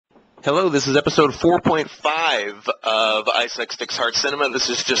Hello, this is episode 4.5 of ISUXDIX Hard Cinema.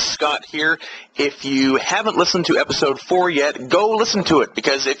 This is just Scott here. If you haven't listened to episode 4 yet, go listen to it,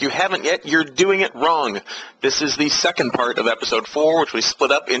 because if you haven't yet, you're doing it wrong. This is the second part of episode 4, which we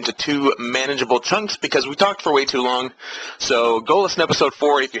split up into two manageable chunks because we talked for way too long. So go listen to episode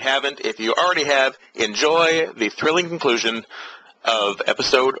 4 if you haven't. If you already have, enjoy the thrilling conclusion of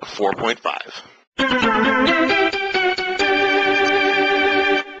episode 4.5.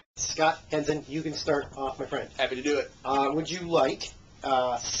 Scott Henson, you can start off, my friend. Happy to do it. Would you like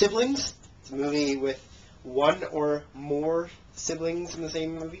Siblings? It's a movie with one or more siblings in the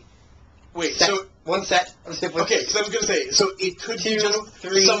same movie. Wait, so one set of siblings. Okay, so I was going to say, so it could be just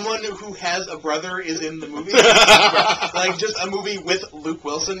someone who has a brother is in the movie? Like just a movie with Luke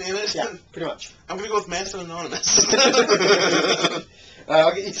Wilson in it? Yeah, pretty much. I'm going to go with Masked and Anonymous.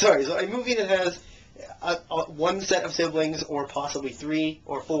 Okay, sorry, so a movie that has one set of siblings, or possibly 3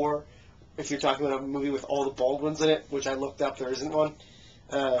 or 4, if you're talking about a movie with all the Baldwins in it, which I looked up, there isn't one.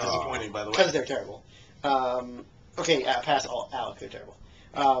 Disappointing, by the way. Because they're terrible. Okay, pass all. Alec, they're terrible.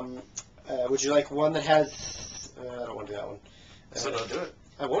 Would you like one that has... I don't want to do that one. So don't do it.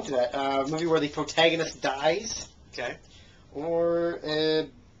 I won't do that. A movie where the protagonist dies. Okay. Or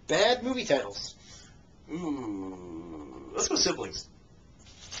bad movie titles. Ooh. Let's go Siblings.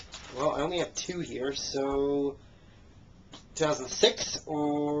 Well, I only have 2 here, so 2006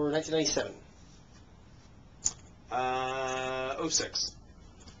 or 1997? 06.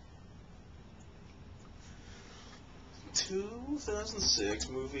 2006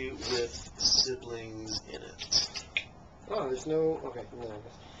 movie with siblings in it. Oh, there's no... Okay, no.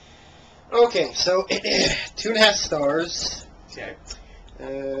 Okay, so 2.5 stars. Okay.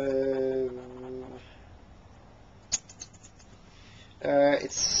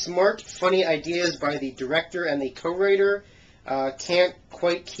 It's smart, funny ideas by the director and the co-writer. Can't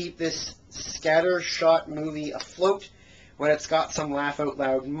quite keep this scattershot movie afloat when it's got some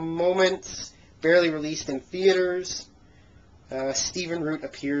laugh-out-loud moments. Barely released in theaters. Stephen Root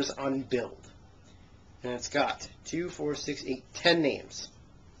appears unbilled. And it's got 2, 4, 6, 8, 10 names.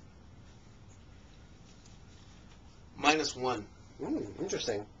 -1.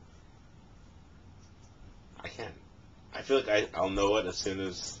 Interesting. I can't. I feel like I'll know it as soon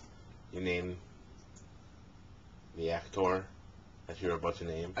as you name the actor that you're about to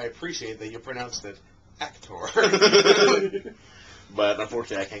name. I appreciate that you pronounced it actor. But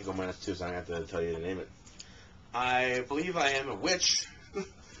unfortunately, I can't go -2, so I have to tell you to name it. I believe I am a witch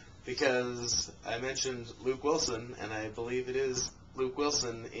because I mentioned Luke Wilson, and I believe it is Luke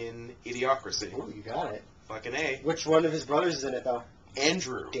Wilson in Idiocracy. Oh, you got it. Fucking A. Which one of his brothers is in it, though?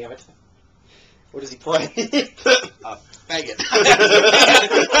 Andrew. Damn it. What does he play? Faggot.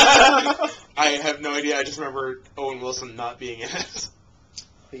 I have no idea. I just remember Owen Wilson not being in it.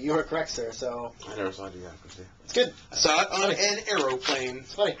 You were correct, sir, so... I never saw Idiocracy. It's good. I saw it on an aeroplane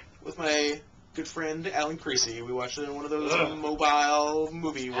It's funny. with my good friend Alan Creasy. We watched it in one of those mobile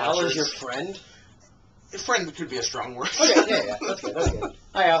movie watchers. Al is your friend? A friend could be a strong word. Okay, yeah. That's good.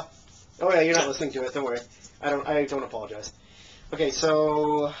 Hi, Al. Oh, yeah, you're not listening to it. Don't worry. I don't apologize. Okay,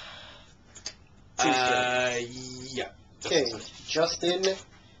 so... Yeah. Okay, Justin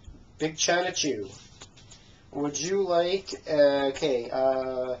Big China Chew. Would you like,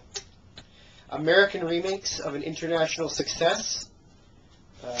 American remakes of an international success?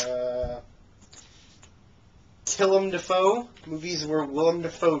 Willem Dafoe, movies where Willem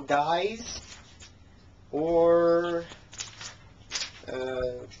Dafoe dies? Or,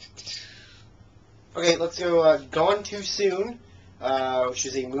 okay, let's go, Gone Too Soon. Which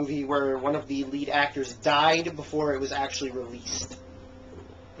is a movie where one of the lead actors died before it was actually released.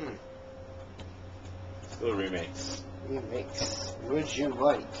 Still remakes. Remakes. Would you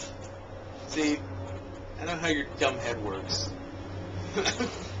like? See, I know how your dumb head works.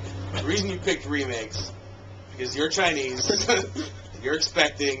 The reason you picked remakes because you're Chinese. You're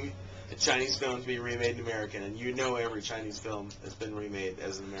expecting a Chinese film to be remade in American, and you know every Chinese film has been remade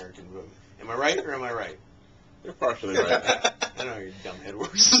as an American movie. Am I right or am I right? You're partially right. I know how your dumb head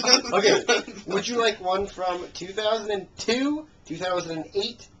works. Okay, would you like one from 2002,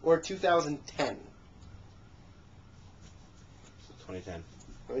 2008, or 2010? 2010.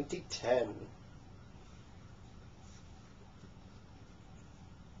 2010.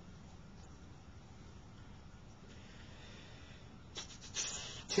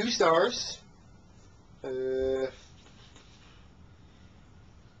 Two stars.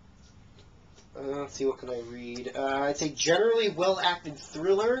 Let's see, what can I read? It's a generally well-acted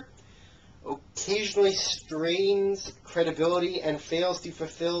thriller, occasionally strains credibility and fails to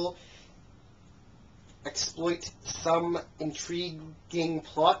fulfill exploit some intriguing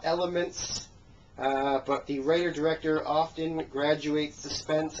plot elements, but the writer-director often graduates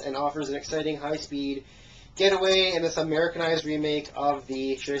suspense and offers an exciting high-speed getaway in this Americanized remake of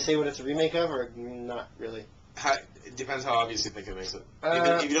the... Should I say what it's a remake of, or not really? It depends how obvious you think it makes it.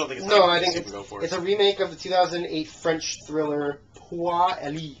 If you don't think it's no, obvious, I think you can go for it's it. a remake of the 2008 French thriller Poix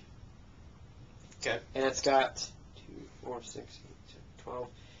Ellie. Okay. And it's got 2, 4, 6, 8,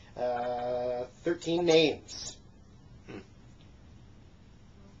 12, 13 names.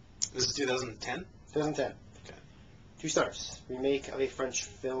 This is 2010? 2010. Okay. 2 stars. Remake of a French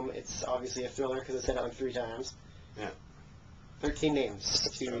film. It's obviously a thriller because it's said it like 3 times. Yeah. 13 names.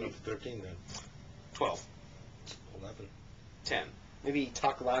 Start with 13 then. 12. 11. 10. Maybe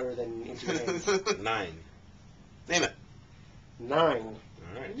talk louder than into your names. 9. Name it. 9.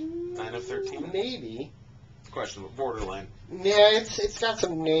 Alright. 9 of 13? Maybe. Questionable. Borderline. Yeah, it's got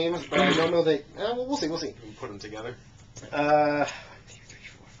some names, but I don't know that. Well, we'll see. We'll see. You can put them together. 1, 2, 3, 4,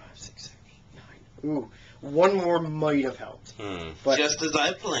 5, 6, 7, 8, 9. Ooh, one more might have helped. But Just as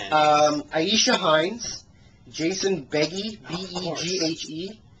I planned. Aisha Hines, Jason Beghe,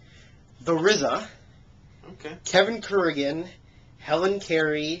 Beghe, The RZA, Okay. Kevin Kerrigan, Helen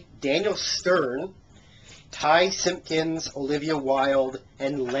Carey, Daniel Stern, Ty Simpkins, Olivia Wilde,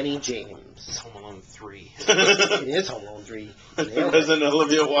 and Lenny James. Home Alone 3. It is Home Alone 3. Nailed it. Resident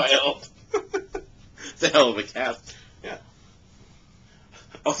Olivia Wilde. It's a hell of a cast. Yeah.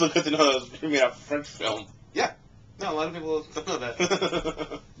 Also good to know that it was made a French film. No, a lot of people don't know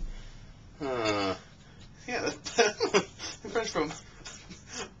that. Yeah, the French film.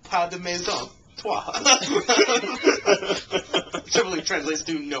 Pas de maison. Toi. Which I believe translates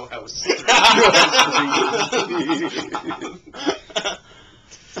to no house.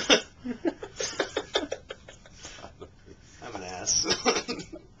 I'm an ass.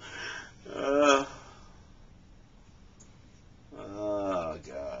 Oh,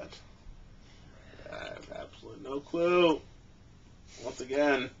 God. I have absolutely no clue. Once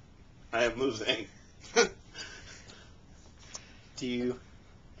again, I am losing. Do you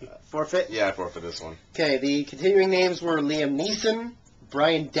forfeit? Yeah, I forfeit this one. Okay, the continuing names were Liam Neeson,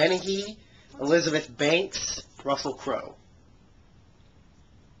 Brian Dennehy, Elizabeth Banks, Russell Crowe.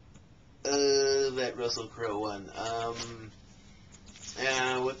 That Russell Crowe one.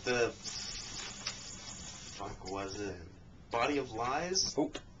 What the fuck was it? Body of Lies?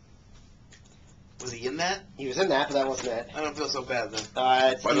 Nope. Was he in that? He was in that, but that wasn't it. I don't feel so bad then. It's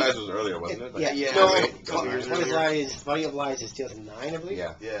Body Lies was earlier, wasn't it? Yeah, Yeah, no, right. A couple years earlier. Body of Lies is 2009, I believe.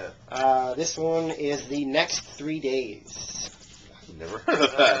 Yeah. Yeah. This one is The Next 3 Days. I've never heard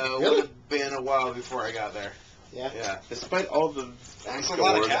of that. Really? Would have been a while before I got there. Yeah. Yeah. Despite all the That's a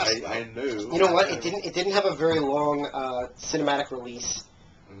lot of actors cast, I knew. You know what? It didn't have a very long cinematic release.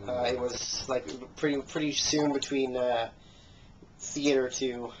 It was like pretty soon between theater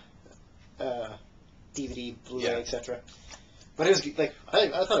to DVD, Blu-ray, Yeah. etc. But it was like I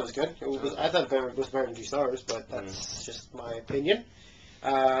thought it was good. I thought it was better than 2 stars, but that's just my opinion.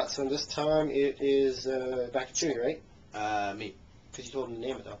 So this time it is back to Chewy, right? Me. Because you told him to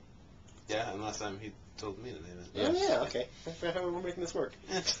name it though. Yeah, and last time he told me to name it. Yes. Oh yeah, okay. I forgot how we're making this work.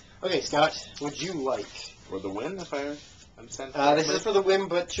 Okay, Scott, would you like? For the win, if I understand. This is for the win,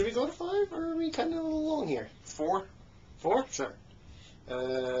 but should we go to 5 or are we cutting it a little long here? 4? 4? Sure.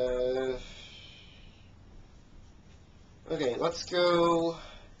 Okay, let's go.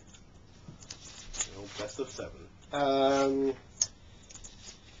 Best of 7.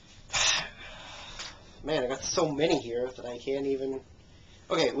 Man, I got so many here that I can't even.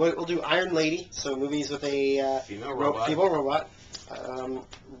 Okay, we'll do Iron Lady, so movies with a Female robot. female robot.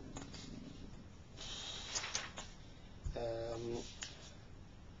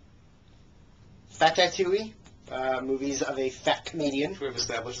 Fat Tattooey, movies of a fat comedian, Which we've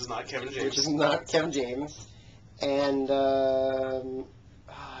established is not Kevin James. which is not Kevin James. And I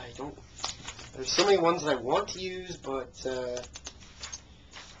don't. There's so many ones that I want to use, but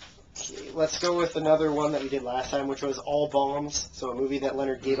okay, let's go with another one that we did last time, which was All Bombs. So a movie that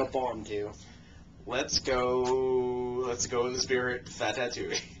Leonard gave a bomb to. Let's go in the spirit. Fat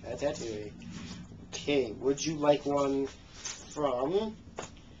Tattooey. Fat Tattooey. Okay, would you like one from?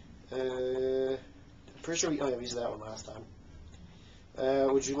 I'm pretty sure we used that one last time.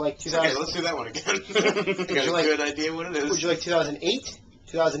 Would you like 2000? Okay, let's do that one again. I got a like- good idea what it is. Would you like 2008,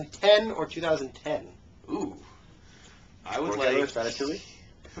 2010, or 2010? Ooh. I would Four like Ratatouille?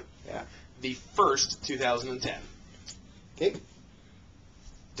 the first 2010. Okay.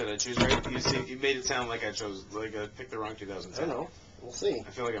 Did I choose right? You made it sound like I picked the wrong I 2010. don't know. We'll see.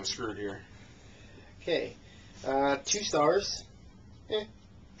 I feel like I'm screwed here. Okay. 2 stars. Eh.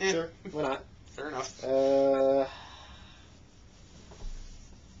 Sure. Why not? Fair enough.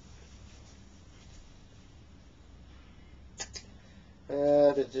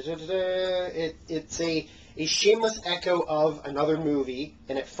 It's a shameless echo of another movie,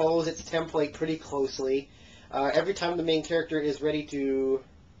 and it follows its template pretty closely. Every time the main character is ready to...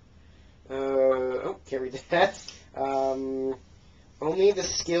 can't read that. Only the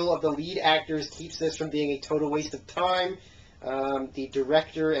skill of the lead actors keeps this from being a total waste of time. The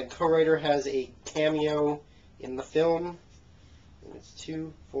director and co-writer has a cameo in the film. And it's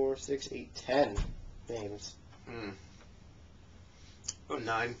 2, 4, 6, 8, 10 names. Oh,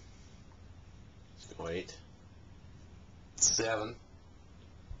 9. 8. 7.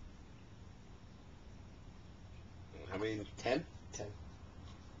 How many? 10? 10.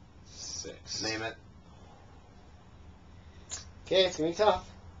 6. Name it. Okay, it's going to be tough.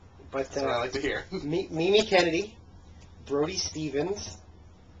 But That's what I like to hear. Mimi Kennedy, Brody Stevens,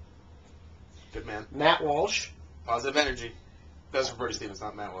 Good man. Matt Walsh, Positive energy. That's for Brody Stevens,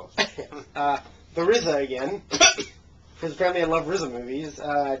 not Matt Welsh. the RZA again, because apparently I love RZA movies,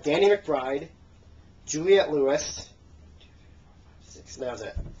 Danny McBride, Juliette Lewis, 6, that was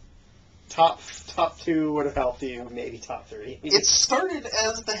it. Top 2 would have helped you, maybe top 3. It started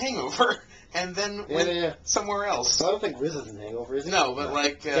as The Hangover, and then went somewhere else. So I don't think RZA's in Hangover, is he? No, but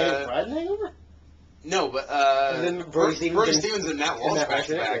like... Danny McBride in Hangover? No, but And then Brody Stevens and Matt Walsh Matt back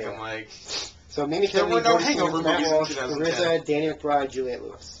to Walsh, back. yeah. I'm like... So Mimi There Kennedy, were no Brody Hangover Stevens, Matt movies in Walsh, 2010. RZA, Danny McBride, Juliette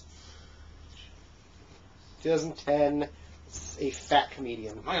Lewis. 2010, a fat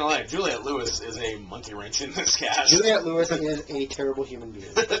comedian. I'm not gonna lie, Juliette Lewis is a monkey wrench in this cast. Juliette Lewis is a terrible human being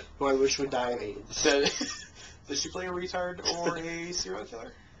who I wish would die of AIDS. Does she play a retard or a serial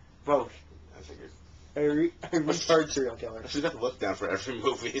killer? Both. I figured. A retard serial killer. She's got the look down for every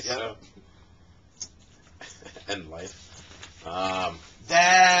movie, so. And life.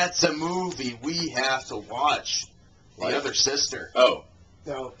 That's a movie we have to watch. The Life? Other Sister. Oh.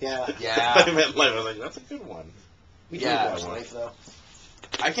 No, yeah. I Yeah. meant life. I was like, that's a good one. We Yeah. did watch Life, though.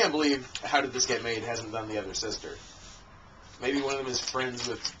 I can't believe How Did This Get Made hasn't done The Other Sister. Maybe one of them is friends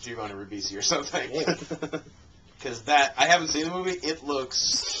with Giovanni Ribisi or something. Because I haven't seen the movie. It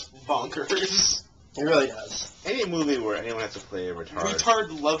looks bonkers. It really does. Any movie where anyone has to play a retard.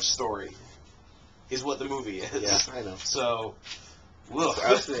 Retard love story is what the movie is. Yeah, I know. So, I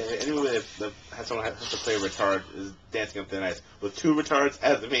was saying, any movie that has someone has to play a retard is Dancing Up the Night with 2 retards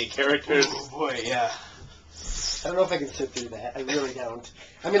as the main characters. oh boy, yeah. I don't know if I can sit through that. I really don't.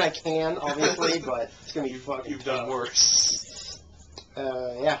 I mean, I can, obviously, but it's going to be fucking You've done tough. worse.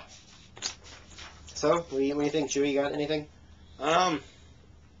 Yeah. So, what do you think, Chewie? You got anything?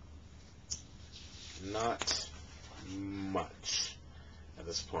 Not much at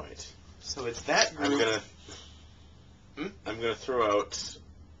this point. So it's that group. I'm gonna throw out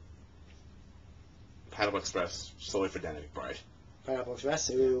Pineapple Express solely for Danny McBride. Pineapple Express,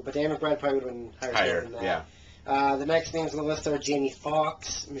 but Dan McBride probably would have been higher than that. Yeah. The next names on the list are Jamie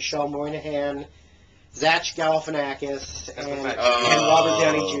Foxx, Michelle Moynihan, Zach Galifianakis, and Robert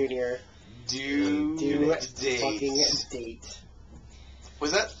Downey Jr. Do fucking date.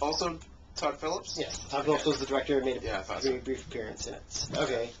 Was that also Todd Phillips? Yes, Todd Phillips was the director and made a Yeah, I thought very so. brief appearance in it.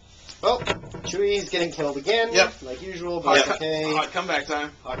 Okay. Well, Chewie's getting killed again, Yep. like usual, but okay. Hot comeback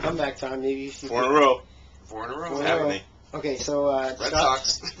time. Comeback time, maybe. 4 in a row. 4 in a row. Four in a Haven't row. they? Okay, so Red Scott,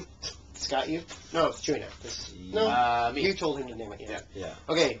 Sox. Scott, you? No, it's Chewie now. No, Me. you told him to name it. Yeah. Yeah.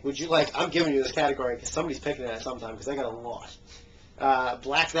 Okay, would you like? I'm giving you this category because somebody's picking it at some time because I got a lot.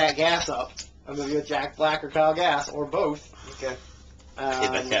 Black that gas up. I'm gonna go Jack Black or Kyle Gass or both. Okay.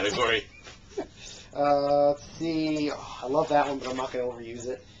 In that category. Let's see. Oh, I love that one, but I'm not gonna overuse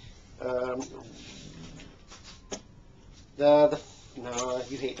it. No,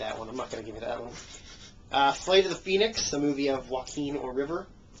 you hate that one. I'm not gonna give you that one. Flight of the Phoenix, a movie of Joaquin or River.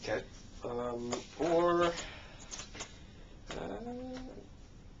 Okay. Or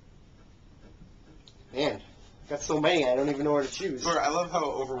man, got so many I don't even know where to choose. I love how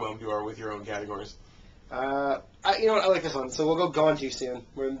overwhelmed you are with your own categories. You know what? I like this one. So we'll go Gone Too Soon,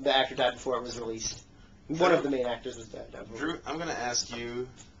 where the actor died before it was released. One of the main actors was dead. Drew, I'm going to ask you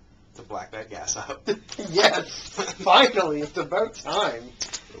to black that gas up. Yes, finally, it's about time.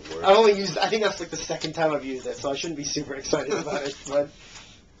 I think that's like the second time I've used it, so I shouldn't be super excited about it.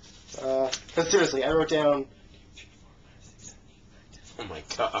 But seriously, I wrote down Oh my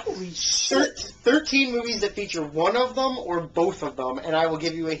god. 13 movies that feature one of them or both of them, and I will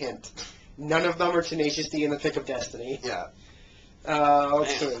give you a hint. None of them are Tenacious D and The Pick of Destiny. Yeah.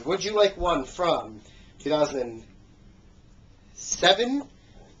 Okay, would you like one from 2007?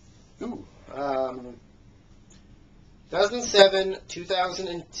 2007,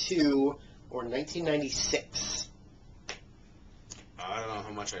 2002, or 1996? I don't know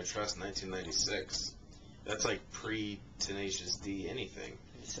how much I trust 1996. That's like pre-Tenacious D anything.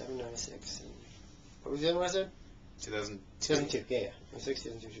 97, 96. And what was the other one I said? 2002. 2002. Yeah. 96,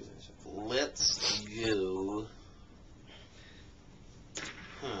 2002, 2002. Let's go.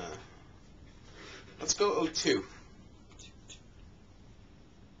 Huh. Let's go 02.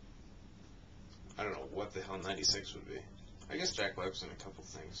 I don't know what the hell 96 would be. I guess Jack Black's in a couple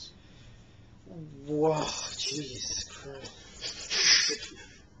things. Whoa, Jesus Christ.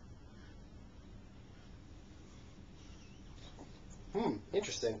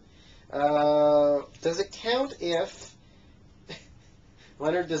 Interesting. Does it count if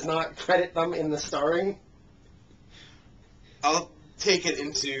Leonard does not credit them in the starring? I'll take it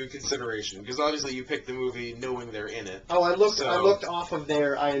into consideration because obviously you picked the movie knowing they're in it. Oh, I looked So- off of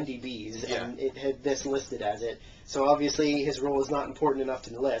their IMDb's Yeah. and it had this listed as it. So obviously his role is not important enough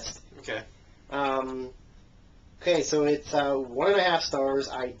to list. Okay. Okay, so it's 1.5 stars.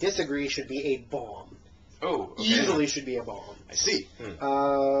 I disagree. Should be a bomb. Oh, okay. Easily should be a bomb. I see.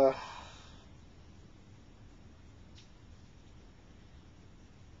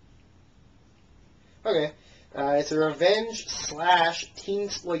 Okay. It's a revenge /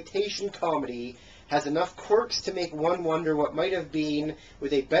 teen-exploitation comedy. Has enough quirks to make one wonder what might have been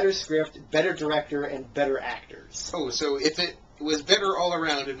with a better script, better director, and better actors. Oh, so if it was better all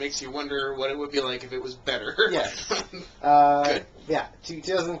around, it makes you wonder what it would be like if it was better. Yes. Good. Yeah,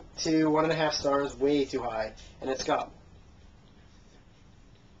 2002, 1.5 stars, way too high. And it's got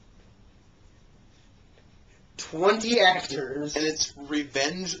 20 actors. And it's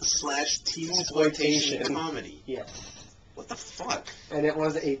revenge / teen Exploitation. exploitation comedy. Yes. What the fuck? And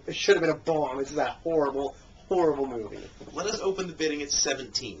it should have been a bomb. It's that horrible, horrible movie. Let us open the bidding at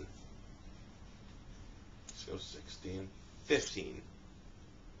 17. Let's go 16. 15.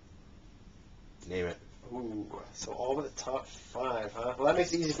 Name it. Ooh, so all but the top 5, huh? Well, that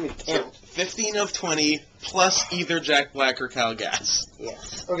makes it easy for me to count. 15 of 20 plus either Jack Black or Kyle Gass.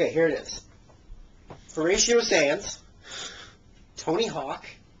 Yes. Okay, here it is. Horatio Sands, Tony Hawk,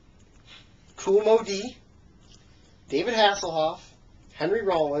 Kool Mo Dee, David Hasselhoff, Henry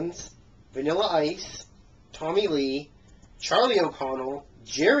Rollins, Vanilla Ice, Tommy Lee, Charlie O'Connell,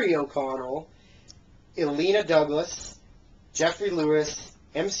 Jerry O'Connell, Elena Douglas, Jeffrey Lewis,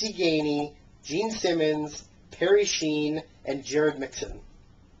 MC Gainey, Gene Simmons, Perry Sheen, and Jared Mixon.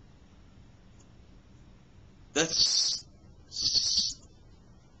 That's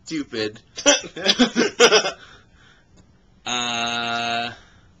stupid.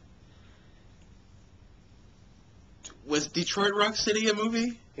 Was Detroit Rock City a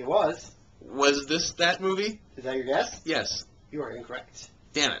movie? It was. Was this that movie? Is that your guess? Yes. You are incorrect.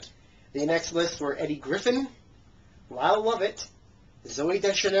 Damn it. The next list were Eddie Griffin, Lyle Lovett, Zoe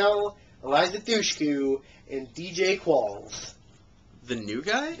Deschanel, Eliza Dushku, and DJ Qualls. The new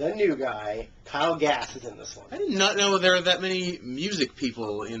guy? The new guy, Kyle Gass, is in this one. I did not know there were that many music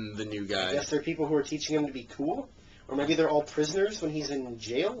people in the new I guy. guess there are people who are teaching him to be cool. Or maybe they're all prisoners when he's in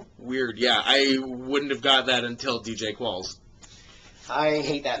jail. Weird. Yeah, I wouldn't have got that until DJ Qualls. I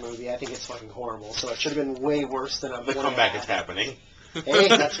hate that movie. I think it's fucking horrible. So it should have been way worse than a The 1.5. comeback is happening. Hey,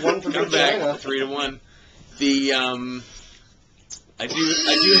 that's one for Come Big back, China. 3-1. The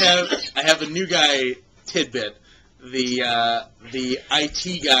I have a new guy tidbit. The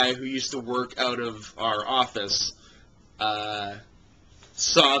IT guy who used to work out of our office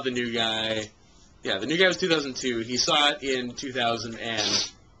saw the new guy. Yeah, the new guy was 2002. He saw it in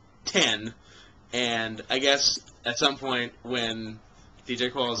 2010, and I guess at some point when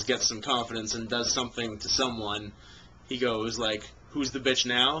DJ Qualls gets some confidence and does something to someone, he goes like, "Who's the bitch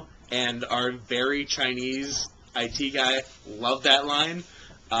now?" And our very Chinese IT guy loved that line,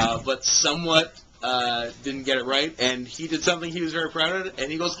 but somewhat didn't get it right, and he did something he was very proud of,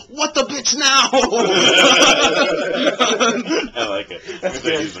 and he goes, "What the bitch now?" I like it.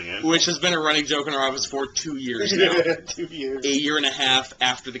 They're using it. Which has been a running joke in our office for 2 years now. 2 years. A year and a half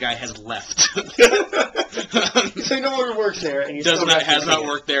after the guy has left. So he no longer works there, and he's Has still not working.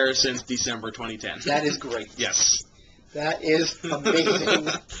 worked there since December 2010. That is great. Yes. That is amazing.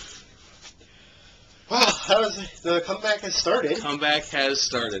 Wow, the comeback has started. Comeback has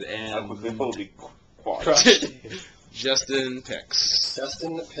started, Holy quad. Crushed. Justin picks.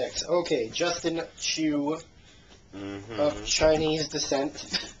 Justin picks. Okay, Justin Chu Mm-hmm. of Chinese descent.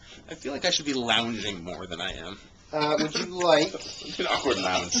 I feel like I should be lounging more than I am. Would you like... An awkward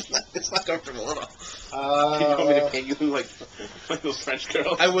lounge. It's not comfortable at all. Can you want me to paint you like those French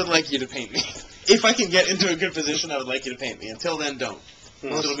girls? I would like you to paint me. If I can get into a good position, I would like you to paint me. Until then, don't.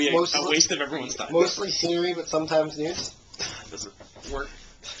 It'll be a waste of everyone's time. Mostly scenery, but sometimes news. Doesn't work.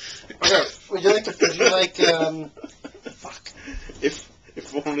 Okay, would you like, fuck.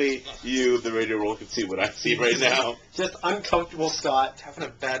 If only you, the radio roll, could see what I see right now. Just uncomfortable Scott. Having a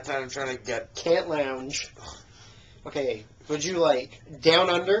bad time trying to get... Can't lounge. Okay, would you like Down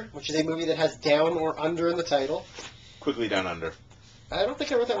Under, which is a movie that has down or under in the title? Quickly Down Under. I don't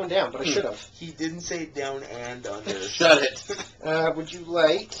think I wrote that one down, but I should have. He didn't say down and under. Shut it. Would you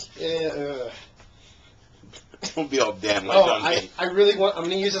like... Don't be all damn like Oh, on me. I really want... I'm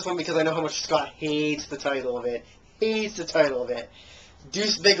going to use this one because I know how much Scott hates the title of it. Hates the title of it.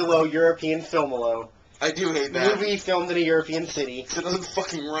 Deuce Bigelow, European Film-a-Lo. I do hate that. Movie filmed in a European city. It doesn't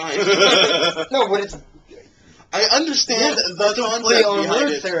fucking rhyme. No, but it's... I understand the play concept on behind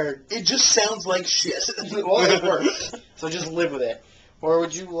words it. there. It just sounds like shit. Well, it works. So just live with it. Or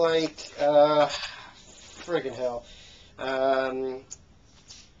would you like... friggin' hell.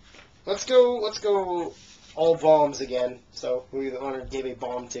 Let's go all bombs again. So, who the owner gave a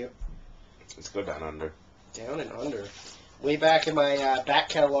bomb to. Let's go Down Under. Down and under. Way back in my back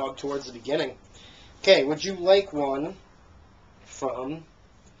catalog towards the beginning. Okay, would you like one from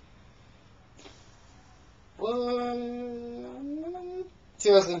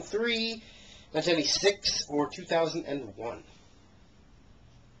 2003, 1996, or 2001?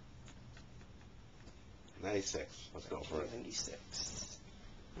 96. Let's go for it. 96.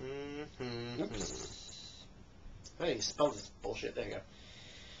 Mm-hmm. Oops. How do you spell this bullshit? There you go.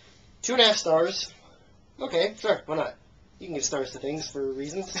 2.5 stars. Okay, sure, why not? You can give stars to things for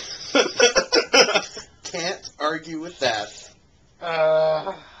reasons. Can't argue with that.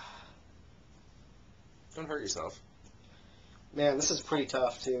 Don't hurt yourself. Man, this is pretty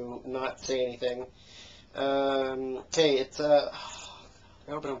tough to not say anything. Okay, it's I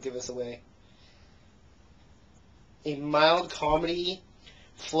hope I don't give this away. A mild comedy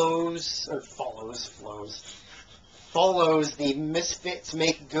follows the Misfits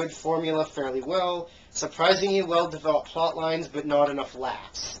make good formula fairly well. Surprisingly well-developed plot lines, but not enough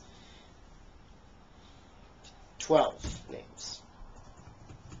laughs. 12 names.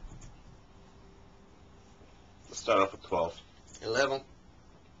 Let's start off with 12. 11.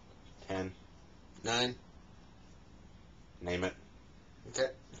 10. 9. Name it.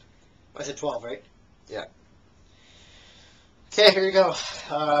 Okay. I said 12, right? Yeah. Okay, here you go.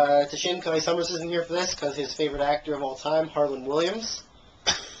 It's a shame Kelly Summers isn't here for this, because his favorite actor of all time, Harlan Williams.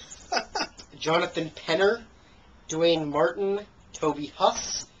 Jonathan Penner, Dwayne Martin, Toby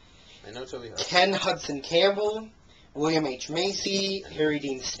Huss, I know Toby Huss. Ken Hudson Campbell, William H. Macy, Harry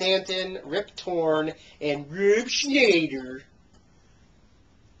Dean Stanton, Rip Torn, and Rob Schneider.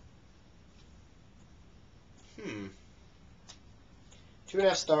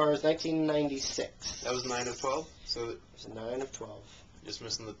 2.5 stars, 1996. That was 9 of 12, so It was 9 of 12. just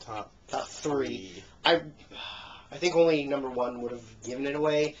missing the top Top 3. 3. I think only number 1 would have given it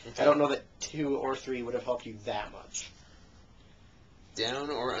away. Okay. I don't know that 2 or 3 would have helped you that much. Down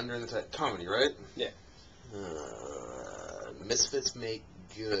or under in the title? Comedy, right? Yeah. Misfits make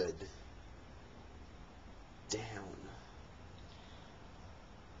good. Down.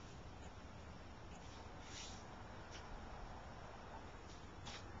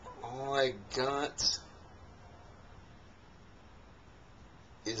 All I got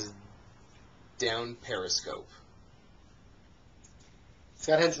is Down Periscope.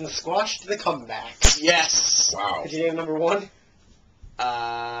 Scott Henson squashed the comeback. Yes! Wow. Did you name number 1?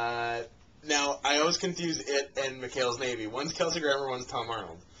 Now, I always confuse it and McHale's Navy. One's Kelsey Grammer, one's Tom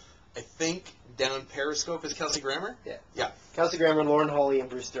Arnold. I think Down Periscope is Kelsey Grammer? Yeah. Kelsey Grammer, Lauren Hawley, and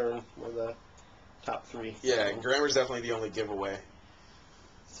Bruce Dern were the top 3. Yeah, Grammer's definitely the only giveaway.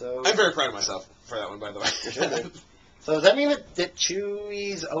 So, I'm very proud of myself for that one, by the way. Should be. So does that mean that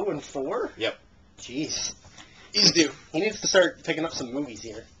Chewy's 0-4? Yep. Jeez. He's due. He needs to start picking up some movies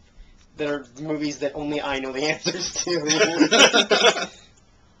here. That are movies that only I know the answers to.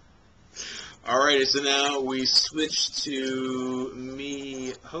 Alrighty, so now we switch to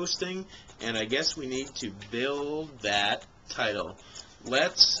me hosting, and I guess we need to build that title.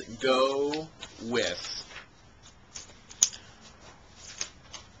 Let's go with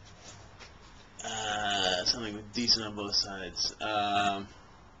something decent on both sides.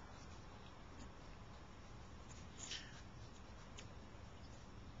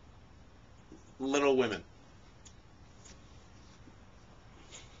 Little Women.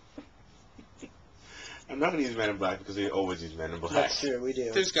 I'm not going to use Men in Black because we always use Men in Black. That's true, we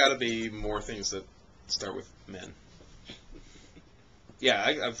do. There's got to be more things that start with men. Yeah,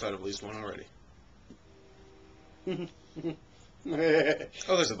 I've thought of at least one already.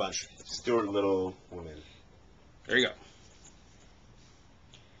 Oh, there's a bunch. Stuart Little Women. There you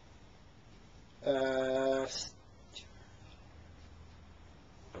go.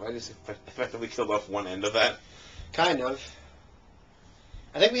 I just effectively killed off one end of that. Kind of.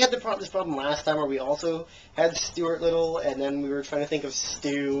 I think we had this problem last time where we also had Stuart Little, and then we were trying to think of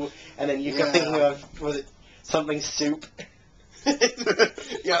stew, and then you kept thinking of, was it something soup?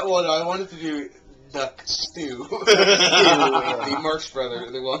 Yeah, well, no, I wanted to do duck stew. The Marx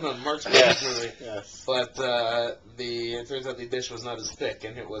Brothers, the well-known Marx Brothers movie. Yes. But it turns out the dish was not as thick,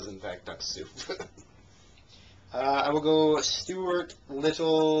 and it was in fact duck soup. I will go Stuart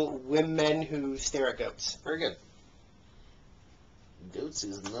Little, women who stare at goats. Very good. Goats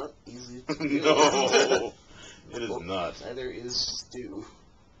is not easy to No, it is not. Neither is stew.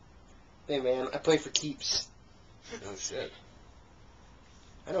 Hey man, I play for keeps. Oh shit.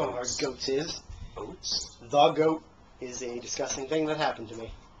 I know how hard goats is. Oats? The goat is a disgusting thing that happened to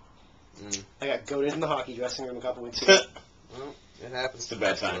me. Mm. I got goated in the hockey dressing room a couple weeks ago. Well, it happens. It's a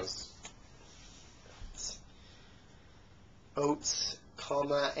bad time. Oats,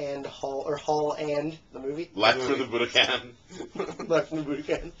 comma, and Hall and the movie. Live from the Budokan. Live from the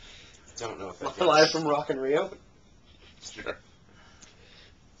Budokan. Don't know if that Live from Rock and Rio. Sure.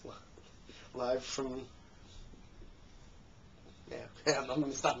 Live from... Yeah, I'm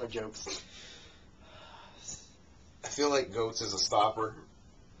going to stop my jokes. I feel like goats is a stopper.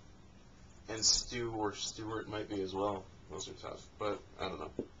 And stew or Stewart might be as well. Those are tough. But, I don't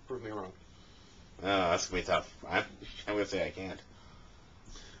know. Prove me wrong. Oh, that's going to be tough. I'm going to say I can't.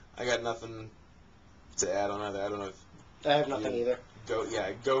 I got nothing to add on either. I don't know if I have nothing either.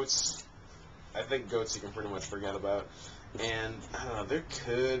 goats. I think goats you can pretty much forget about. And I don't know, there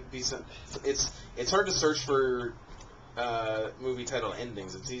could be some. It's hard to search for movie title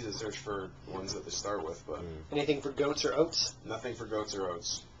endings. It's easy to search for ones that they start with, but Anything for goats or oats? nothing for goats or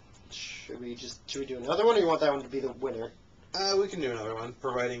oats. Should we do another one, or you want that one to be the winner? We can do another one,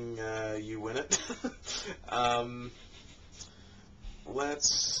 providing you win it.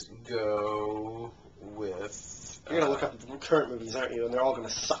 Let's go with. You're gonna look up current movies, aren't you? And they're all gonna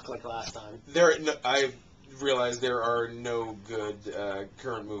suck like last time. I realize there are no good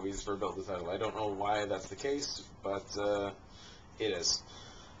current movies for Build the Title. I don't know why that's the case, but it is.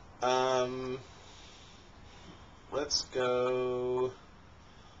 Let's go.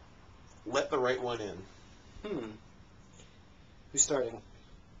 Let the Right One In. Who's starting?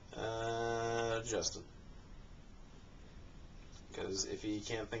 Justin. Because if he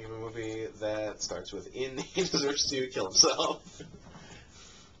can't think of a movie that starts with in, he deserves to kill himself.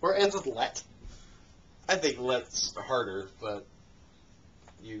 Or ends with let. I think let's harder, but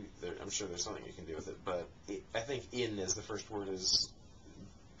I'm sure there's something you can do with it. But I think in as the first word is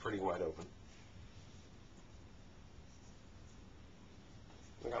pretty wide open.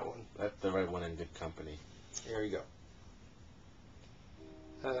 I got one. Let the Right One in Good Company. There you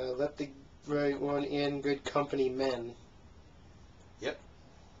go. Let the Right One in, Good Company, Men. Yep.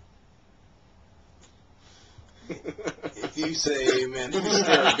 If you say men who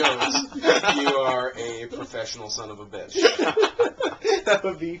stare at goats, you are a professional son of a bitch. That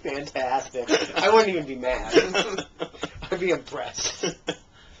would be fantastic. I wouldn't even be mad. I'd be impressed.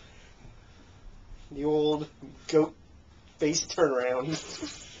 The old goat face turnaround.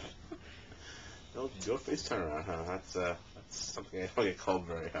 No, goat face turnaround, huh? That's something I don't get called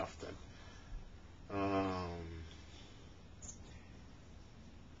very often.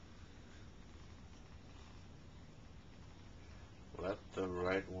 Let the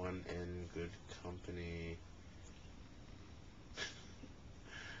Right One in Good Company.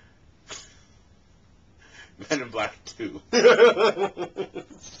 Men in Black 2.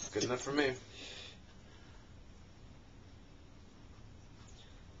 Good enough for me.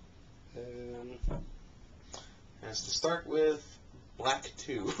 Has to start with Black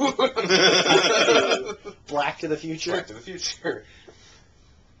 2. Black to the Future. Back to the Future.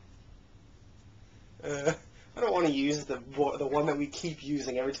 I don't want to use the one that we keep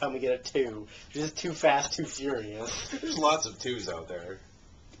using every time we get a 2. It's just Too Fast, Too Furious. There's lots of 2s out there.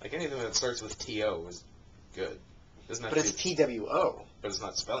 Like anything that starts with T-O is good. Doesn't have But to it's be, TWO. but it's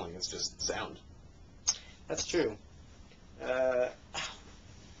not spelling, it's just sound. That's true. I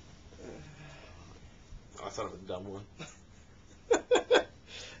thought of a dumb one.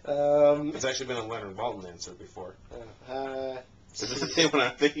 It's actually been a Leonard Maltin answer before. Is this the same one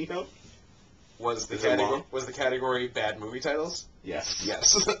I'm thinking of? Was the Is it long? category bad movie titles? Yes.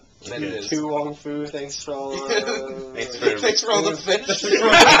 Yes. Then it is. Tu Wong Fu, thanks for all Thanks for all the fish.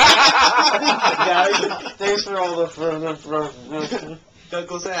 Guys, thanks for all the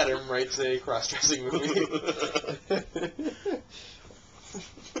Douglas Adam writes a cross-dressing movie.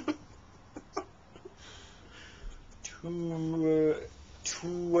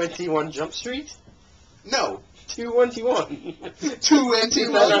 21 Jump Street? No. 221. 221.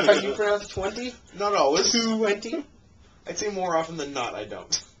 Is that how you pronounce 20? No, it's 220? I'd say more often than not, I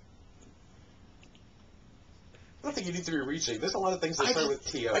don't. I don't think you need to be reaching. There's a lot of things that start with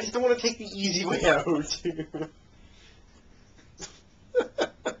T-O. I just don't want to take the easy way out.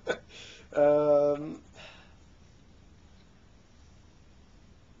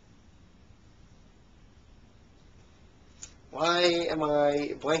 Why am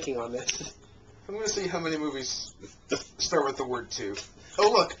I blanking on this? I'm going to see how many movies start with the word two.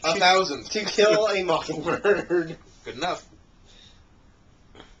 Oh, look, 1,000. To Kill a Mockingbird. Good enough.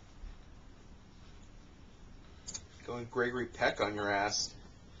 Going Gregory Peck on your ass.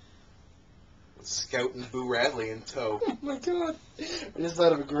 With Scout and Boo Radley in tow. Oh my god. I just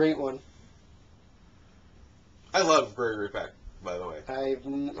thought of a great one. I love Gregory Peck, by the way. I've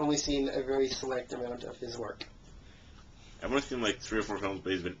only seen a very select amount of his work. I've only seen like 3 or 4 films,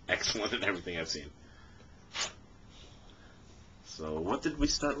 but he's been excellent in everything I've seen. So, what did we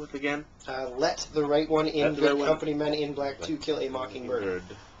start with again? Let the Right One In, Let the Good Right One- Company, Men in Black, To Kill a Mockingbird.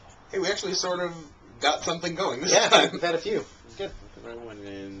 Hey, we actually sort of got something going this Yeah, time. we've had a few. It's good. Let the Right One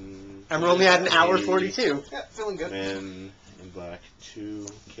In. And we're only at an hour 42. Yeah, feeling good. Men in Black, To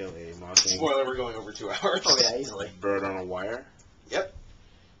Kill a Mockingbird. Spoiler, we're going over 2 hours. Oh yeah, easily. Bird on a Wire. Yep.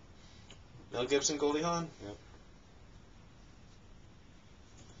 Mel Gibson, Goldie Hawn. Yep.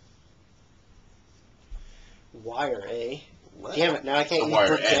 Wire, eh? What? Damn it, now I can't The use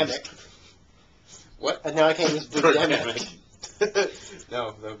Wire Birdemic. What? And now I can't use Birdemic.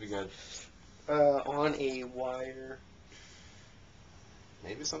 No, that would be good. On a wire.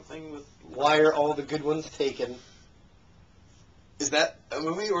 Maybe something with... Wire, all the good ones taken. Is that a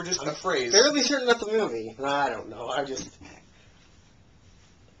movie or just a phrase? Fairly certain that's a movie. I don't know. I just...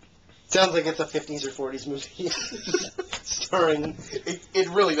 Sounds like it's a 50s or 40s movie. starring... It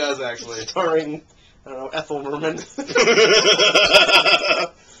really does, actually. Starring, I don't know, Ethel Merman.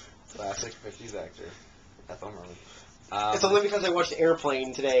 Classic 50s actor. Ethel Merman. It's only because I watched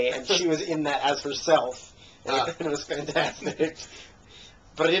Airplane today, and she was in that as herself. And it was fantastic.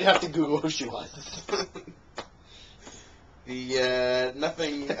 But I did have to Google who she was.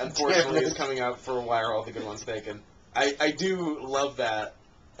 Nothing, unfortunately, is coming out for Why Are All the Good Ones Taken. I do love that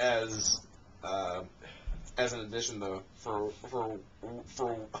as an addition, though, for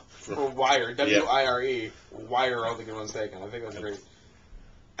Wire, W-I-R-E, Why Are All the Good Ones Taken. I think that's great.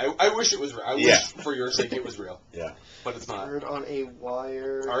 I wish it was real. I wish, for your sake, it was real. Yeah. But it's not. Bird on a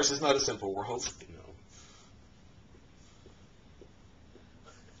wire. Ours is not a simple world. No.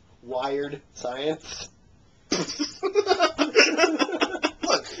 Wired science. Look,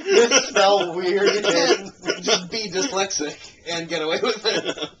 Misspell weird you again. can't just be dyslexic and get away with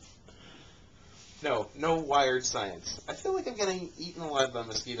it. No wired science. I feel like I'm getting eaten alive by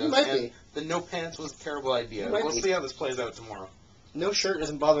mosquitoes. You might and be. The no pants was a terrible idea. You might We'll be. see how this plays out tomorrow. No shirt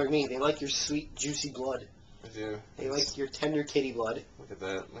isn't bothering me. They like your sweet, juicy blood. I do. They like your tender kitty blood. Look at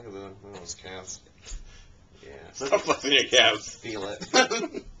that. Look at those calves. Yeah. Stop flexing your calves. Feel it.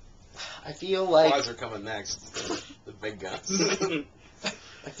 I feel like Claws are coming next. The big guns.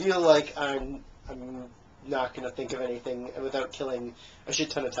 I feel like I'm not gonna think of anything without killing a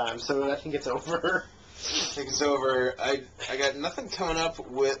shit ton of time. So I think it's over. I think it's over. I got nothing coming up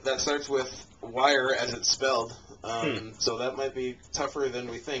with that starts with wire as it's spelled. So that might be tougher than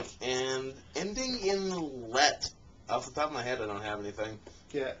we think. And ending in let. Off the top of my head, I don't have anything.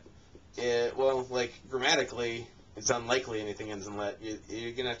 Yeah. Well, like, grammatically, it's unlikely anything ends in let.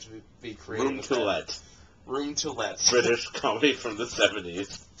 You're going to have to be creative. Room with to that. Let. Room to let. British comedy from the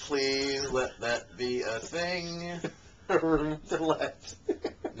 70s. Please let that be a thing. Room to let.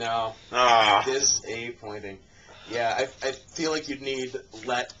 No. Ah. Disappointing. Yeah, I feel like you'd need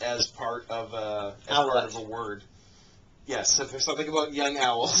let as part of a word. Yes, if there's something about young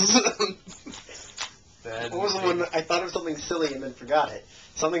owls. Then What was the one? I thought of something silly and then forgot it.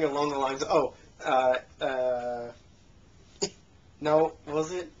 Something along the lines of, no,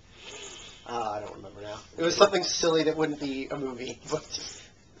 was it? I don't remember now. It was something silly that wouldn't be a movie. But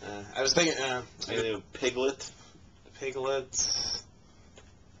I was thinking, Piglet. Piglet,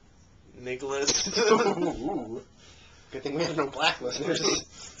 Niglet, Ooh. Good thing we have no black listeners.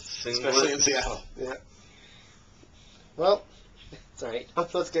 especially in Seattle. Yeah. Well, it's alright.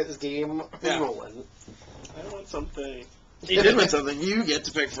 Let's get this game Yeah. rolling. I want something. You did win something. You get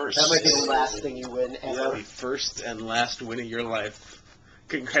to pick first. That might be the last thing you win Yeah, ever. the first and last win of your life.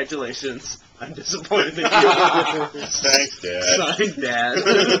 Congratulations. I'm disappointed in you. Thanks, Dad. Signed, Dad.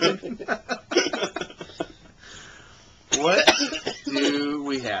 What do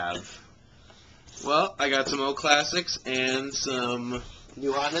we have? Well, I got some old classics and some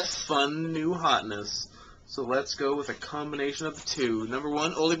New hotness? fun new hotness. So let's go with a combination of the two. Number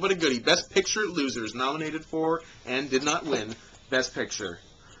one, Oldie But a Goodie. Best Picture losers nominated for and did not win Best Picture.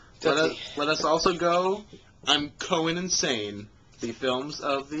 Let us also go, I'm Cohen Insane, the films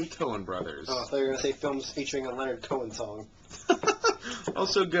of the Coen brothers. Oh, I thought you were going to say films featuring a Leonard Cohen song.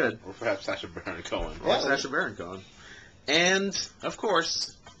 Also good. Or perhaps Sacha Baron Cohen. Or Sacha Baron Cohen. And, of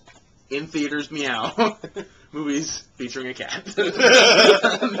course, in theaters, Meow. Movies featuring a cat.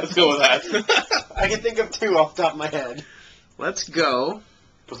 Let's go with that. I can think of 2 off the top of my head. Let's go.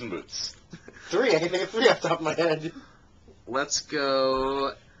 Puss in Boots. 3, I can think of 3 off the top of my head. Let's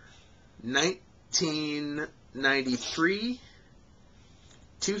go 1993,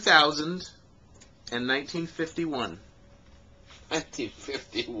 2000, and 1951.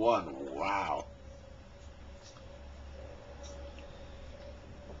 1951. Wow.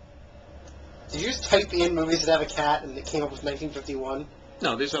 Did you just type in movies that have a cat and it came up with 1951?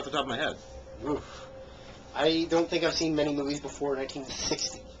 No, these are off the top of my head. Oof. I don't think I've seen many movies before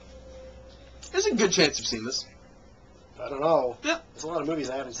 1960. There's a good chance you've seen this. I don't know. Yeah. There's a lot of movies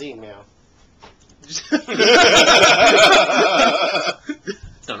I haven't seen now.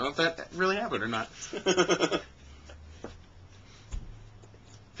 Don't know if that really happened or not.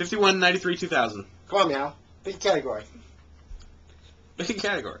 51, 93, 2000. Come on, Meow. Big category. Big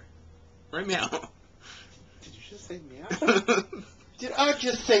category. Right, Meow. Did you just say meow? Did I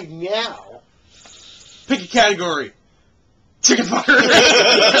just say meow? Pick a category. Chicken fire.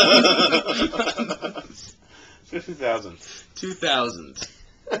 50,000. 2000.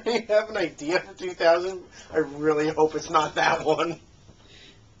 I have an idea for 2000. I really hope it's not that one.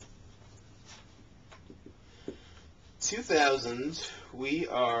 2000, we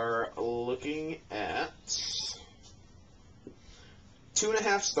are looking at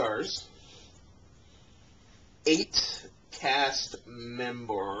 2.5 stars, 8 cast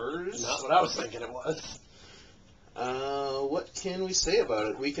members. Not what I was thinking it was. What can we say about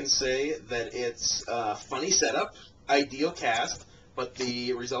it? We can say that it's a funny setup, ideal cast, but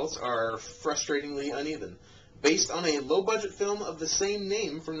the results are frustratingly uneven. Based on a low-budget film of the same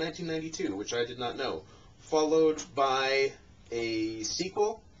name from 1992, which I did not know, followed by a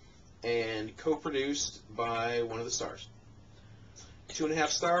sequel and co-produced by one of the stars. 2.5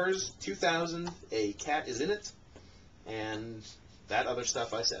 stars, 2000, a cat is in it, and that other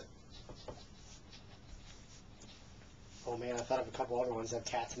stuff I said. Oh man, I thought of a couple other ones that have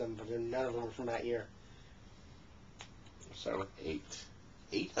cats in them, but none of them were from that year. We'll start with 8.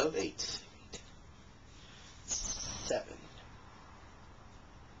 8 of 8. 7.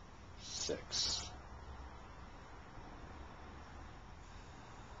 6.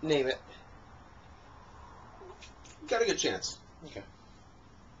 Name it. Got a good chance. Okay.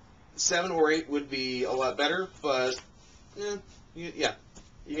 7 or 8 would be a lot better, but you got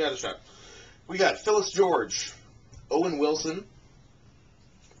a shot. We got Phyllis George, Owen Wilson,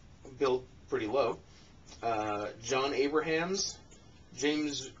 billed pretty low, John Abrahams,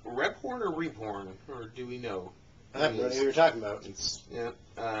 James Rephorn or Rephorn, or do we know? I have no idea what you're talking about.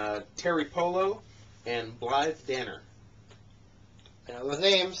 Terry Polo, and Blythe Danner. I know those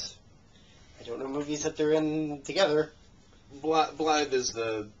names. I don't know movies that they're in together. Blythe is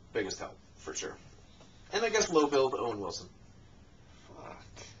the biggest help, for sure. And I guess low-billed Owen Wilson. Fuck.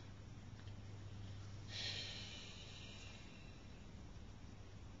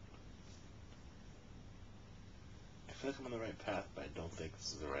 I feel like I'm on the right path, but I don't think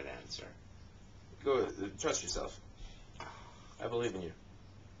this is the right answer. Go, trust yourself. I believe in you.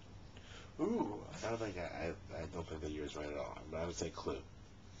 Ooh, I don't think I don't think the year is right at all. But I would say Clue.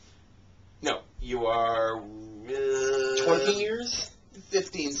 No, you are 20 years?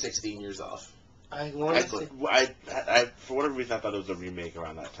 15, 16 years off. I want to say... I for whatever reason I thought it was a remake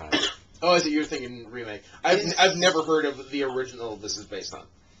around that time. Oh, is it you're thinking remake? I've never heard of the original this is based on.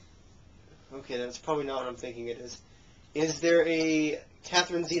 Okay, that's probably not what I'm thinking it is. Is there a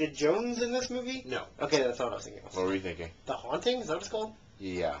Catherine Zeta-Jones in this movie? No. Okay, that's not what I was thinking. What were you thinking? The Haunting? Is that what it's called?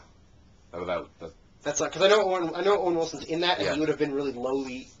 Yeah. That's not, because I know Owen Wilson's in that, and Yeah. he would have been really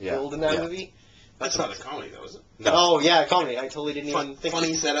lowly billed in that movie. That's not a comedy, though, is it? No. Oh, yeah, comedy. I totally didn't even think...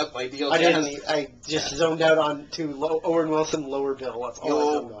 Funny setup, ideal I cast. didn't. I just zoned out on Owen Wilson, lower bill. That's all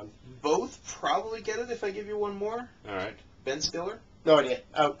I zoned on. Both probably get it if I give you one more. All right. Ben Stiller? No idea.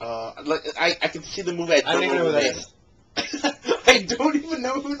 I can see the movie. I don't even know who that is. I don't even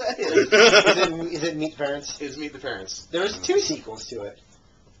know who that is. Is it Meet the Parents? Is Meet the Parents. There's 2 sequels to it.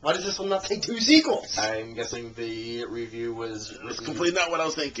 Why does this one not say 2 sequels? I'm guessing the review was That's completely not what I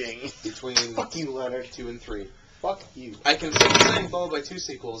was thinking. between Fuck you, Leonard. 2 and 3. Fuck you. I can say the same followed by 2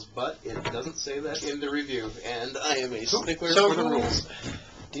 sequels, but it doesn't say that in the review, and I am a stickler for the rules.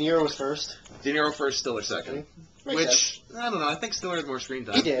 De Niro was first. De Niro first, Stiller second. Makes Which, I don't know, I think Stiller had more screen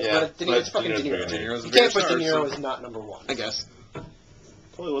time. He did, Yeah, but De Niro, it's but fucking De De Niro's Niro. very De Niro's a You bigger can't put De star, Niro so- as not number one. I guess.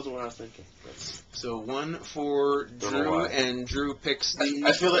 Probably wasn't what I was thinking. So 1 for Don't know Drew, why. and Drew picks the...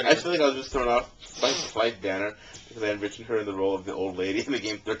 I feel like I was just thrown off by Flight Banner because I envisioned her in the role of the old lady in the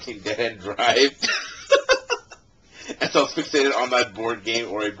game 13 Dead End Drive. And so I was fixated on that board game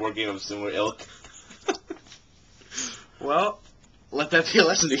or a board game of similar ilk. Well, let that be a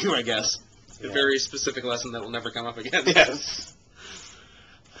lesson to you, I guess. A Yeah. very specific lesson that will never come up again. Yes.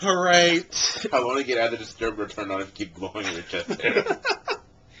 All right. I want to get either disturbed or turned on if you keep blowing your chest there.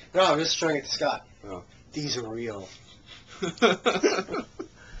 No, I'm just showing it to Scott. Oh. These are real.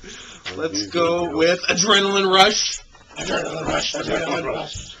 Let's go with Adrenaline Rush, Adrenaline rush, adrenaline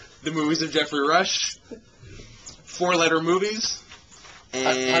rush. the movies of Jeffrey Rush, 4-letter movies,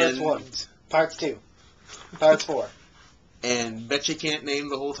 Pirates and 1. Pirates 2. Pirates 4. and Bet You Can't Name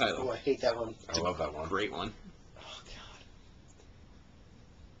the Whole Oh, Title. I hate that one. I love that one. Great one. Oh, God.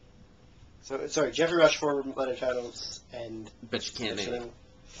 So, sorry, Jeffrey Rush for letter titles and... Bet You Can't Name it.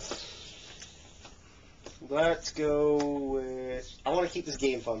 Let's go with... I want to keep this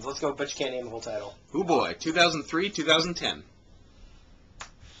game fun, so let's go Bet You Can't Name the Whole Title. Oh boy, 2003, 2010.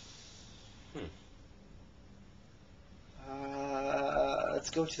 Let's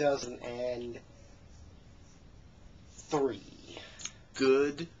go 2003.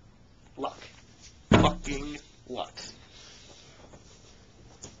 Good Luck. fucking Luck.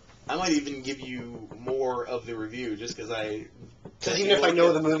 I might even give you more of the review just because I... Because even if I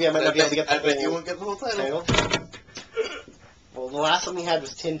know the movie, I might not be able to get the I bet you whole won't get the whole title. title. Well, the last one we had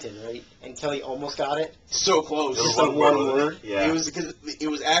was Tintin, right? And Kelly almost got it. So close. Just like one word. Yeah. It was because it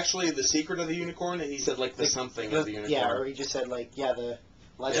was actually The Secret of the Unicorn, and he said like the something of the unicorn. Yeah, or he just said like, the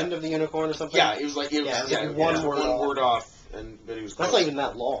Legend of the Unicorn or something. Yeah, it was like one word off. but he was That's close. not even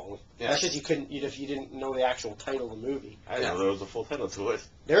that long. Yeah. That's just you couldn't, if you didn't know the actual title of the movie. I didn't know there was a full title to it.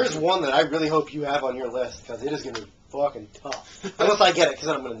 There's one that I really hope you have on your list, because it is going to be fucking tough. Unless I get it, because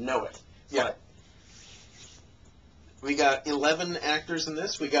then I'm going to know it. Yeah. But We got 11 actors in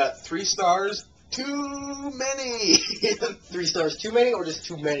this. We got 3 stars. Too many. 3 stars too many, or just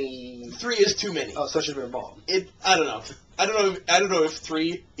too many? 3 is too many. Oh, so it should have been a bomb. I don't know. I don't know if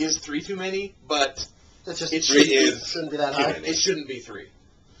 3 is 3 too many, but It's just, it Three shouldn't, is shouldn't be that too high. many. it shouldn't be 3.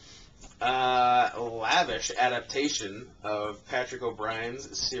 Lavish adaptation of Patrick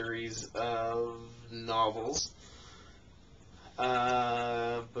O'Brien's series of novels.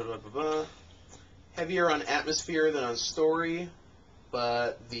 Heavier on atmosphere than on story,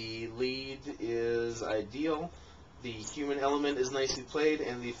 but the lead is ideal. The human element is nicely played,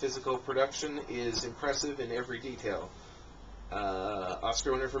 and the physical production is impressive in every detail.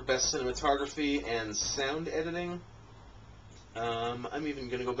 Oscar winner for Best Cinematography and Sound Editing. I'm even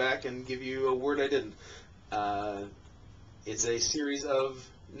going to go back and give you a word I didn't. It's a series of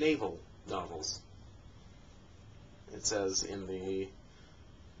naval novels. It says in the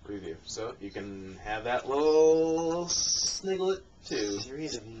review. So you can have that little sniglet too.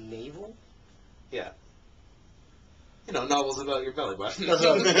 Series of naval? Yeah. You know, novels about your belly button. That's what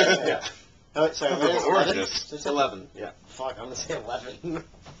I was saying. Yeah. Oh, sorry, That's what what is it? gorgeous. Is it 11, yeah. Fuck, I'm going to say 11.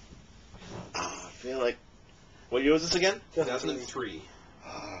 I feel like... What year was this again? 2003.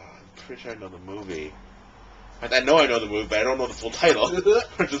 I'm pretty sure I know the movie. I know I know the movie, but I don't know the full title.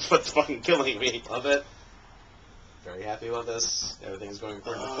 Which is what's fucking killing me. Love it. Very happy about this. Everything's going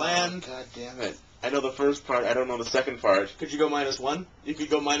according to plan. God damn it. I know the first part, I don't know the second part. Could you go -1? You could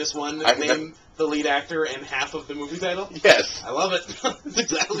go -1, I could- name the lead actor and half of the movie title? Yes. I love it. That's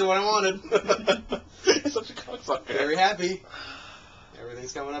exactly what I wanted. You're such a cocksucker. Very happy.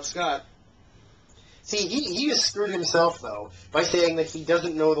 Everything's coming up, Scott. See, he just screwed himself, though, by saying that he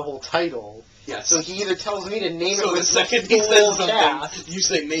doesn't know the whole title. Yes. So he either tells me to name So it the with second the he says full something, cast. you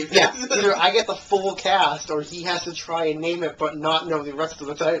say name it. Yeah, either I get the full cast, or he has to try and name it but not know the rest of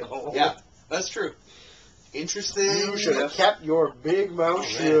the title. Yeah, that's true. Interesting. You should have kept your big mouth Oh,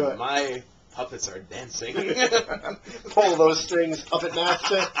 shut. man, my puppets are dancing. Pull those strings, puppet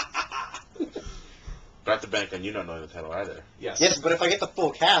master. Back to bank, and you don't know the title either. Yes. Yes, but if I get the full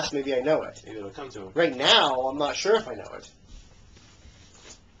cast, maybe I know it. Maybe it'll come to him. Right now, I'm not sure if I know it.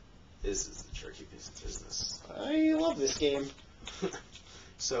 This is the tricky piece of business. I love this game.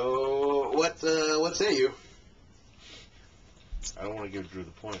 So, what say you? I don't want to give Drew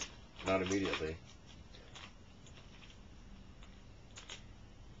the point. Not immediately.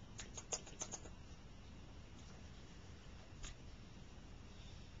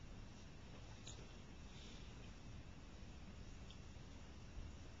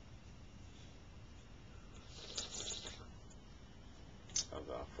 That was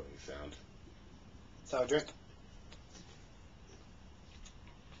off-putting sound. That's how I drink.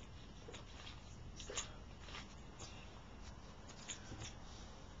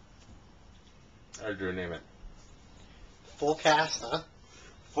 Or Drew, name it. Full cast, huh?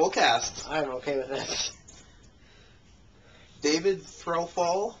 Full cast. I'm okay with this. David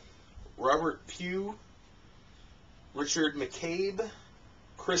Threlfall, Robert Pugh, Richard McCabe,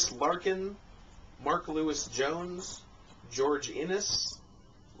 Chris Larkin, Mark Lewis Jones, George Innes,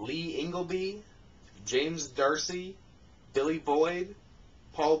 Lee Ingleby, James Darcy, Billy Boyd,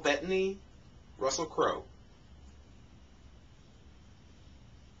 Paul Bettany, Russell Crowe.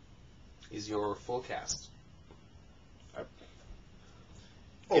 Is your full cast.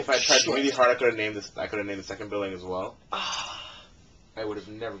 If I tried really hard, I could have named this. I could have named the second billing as well. I would have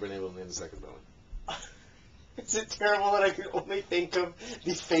never been able to name the second billing. Is it terrible that I could only think of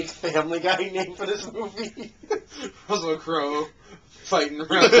the fake Family Guy name for this movie? Russell Crowe fighting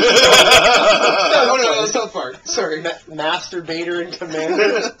around. No, South Park. Sorry. Masturbator and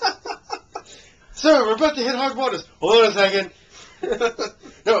Commander. Sir, we're about to hit hard waters. Hold on a second.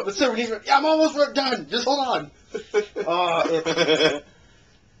 No, but sir, we need to... Yeah, I'm almost done. Just hold on.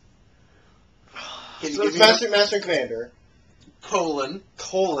 So it's Master and Commander. Colon.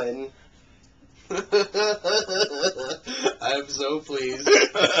 I'm so pleased.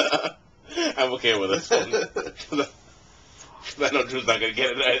 I'm okay with this one. I know Drew's not going to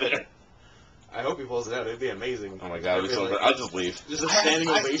get it either. I hope he pulls it out. It'd be amazing. Oh my god, I'll just leave. Just a standing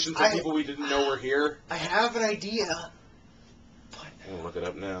ovation for people we didn't know were here. I have an idea. I'm going to look it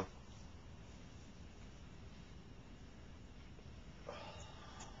up now.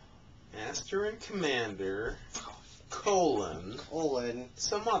 Master and Commander, colon,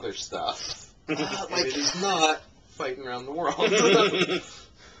 some other stuff. And it is not fighting around the world.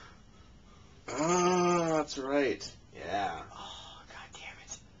 That's right. Yeah. Oh, god damn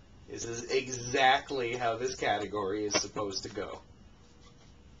it. This is exactly how this category is supposed to go.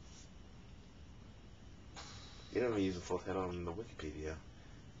 You don't even use the full title on the Wikipedia.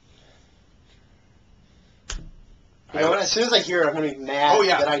 You know what? As soon as I hear it, I'm going to be mad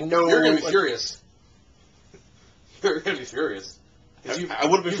that I know... You're going to be furious. You're going to be furious. I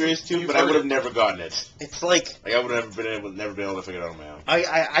would have been furious too, but I would have never gotten it. It's like I would have never been able to figure it out on my own.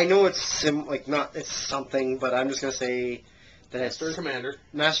 I know it's it's something, but I'm just going to say that Master and it's Commander.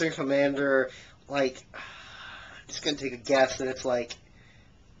 Master and Commander, like, I'm just going to take a guess, and it's like...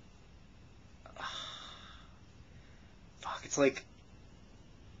 Fuck, it's like...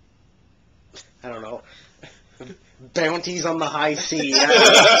 I don't know. Bounties on the high sea.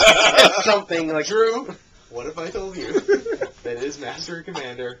 It's something like... Drew, what if I told you that it is Master and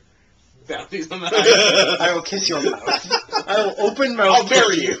Commander, Bounties on the high sea? I will kiss your mouth. I will open mouth. I'll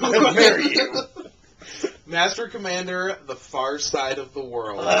marry you. I will marry you. Master and Commander, The Far Side of the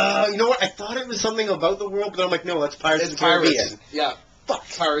World. You know what? I thought it was something about the world, but I'm like, no, that's Pirates of the Pirates. Caribbean. Yeah. Fuck.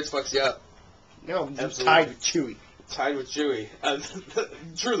 Pirates fucks you up. No, I'm Absolutely. tied with Chewie. Tied with Chewie.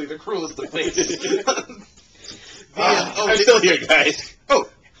 Truly the cruelest of fates. I'm still here, guys. Oh,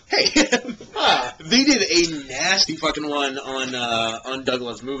 hey. They did a nasty fucking one on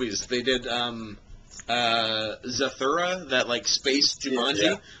Douglas movies. They did Zathura, that like space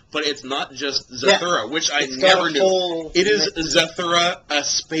Jumanji, but it's not just Zathura, which I never knew. It is Zathura, a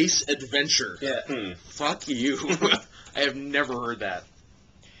space adventure. Yeah. Fuck you. I have never heard that.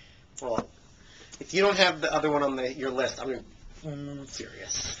 Well, if you don't have the other one on your list, I'm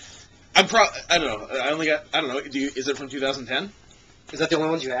serious. I don't know. I don't know. Is it from 2010? Is that the only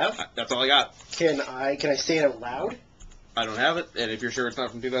ones you have? That's all I got. Can I say it out loud? I don't have it, and if you're sure it's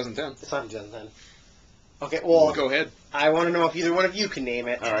not from 2010. It's not from 2010. Okay, well, go ahead. I want to know if either one of you can name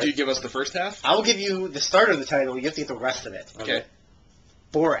it. All right. Do you give us the first half? I will give you the start of the title. You have to get the rest of it. Okay.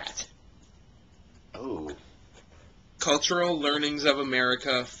 Borat. Oh. Cultural Learnings of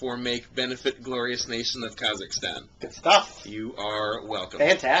America for Make Benefit Glorious Nation of Kazakhstan. Good stuff. You are welcome.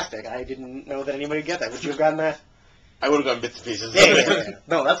 Fantastic. I didn't know that anybody would get that. Would you have gotten that? I would have gotten bits and pieces. Yeah.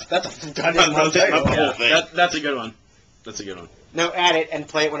 No, that's a goddamn long title. Not the whole thing. That's a good one. That's a good one. Now add it and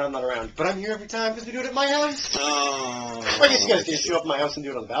play it when I'm not around. But I'm here every time because we do it at my house. Oh. I guess you guys can show up at my house and do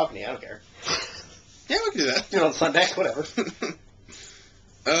it on the balcony. I don't care. Yeah, we can do that. Do it on Sunday, whatever.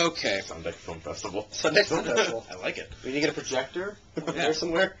 Okay. Sunday Film Festival. Sunday Film Festival. I like it. We need to get a projector Yeah. there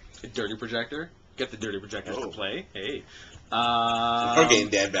somewhere. A dirty projector. Get the dirty projectors to play. Hey. We're getting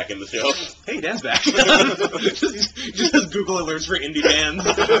Dan back in the show. Hey, Dan's back. just as Google alerts for indie bands.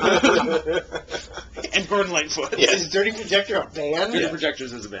 And Gordon Lightfoot. Is Dirty Projector a band? Dirty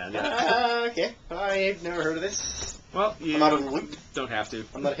Projectors is a band, yeah. Okay. I've never heard of this. Well, you I'm out of the loop. don't have to.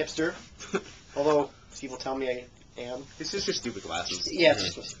 I'm not a hipster. Although people tell me am. It's just your stupid glasses. Yeah,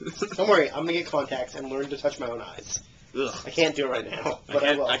 it's just, don't worry, I'm gonna get contacts and learn to touch my own eyes. Ugh. I can't do it right now, but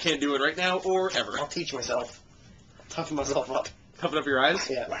I will. I can't do it right now or ever. I'll teach myself. Toughen myself up. Toughen up your eyes?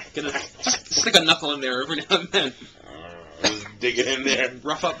 Yeah. Gonna stick a knuckle in there every now and then. Dig it in there.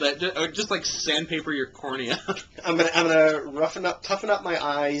 Rough up that, or just like sandpaper your cornea. I'm gonna toughen up my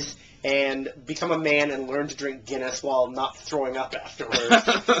eyes and become a man and learn to drink Guinness while not throwing up afterwards.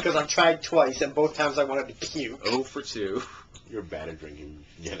 Because I've tried twice and both times I wanted to puke. 0 for 2. You're bad at drinking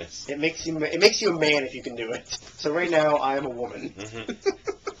Guinness. It makes you a man if you can do it. So right now I am a woman. Mm-hmm.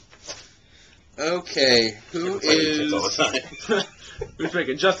 Okay, who is... all the time. Who's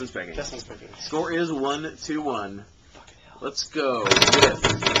picking? Justin's picking. Justin's picking. Score is 1-1. Fucking hell. Let's go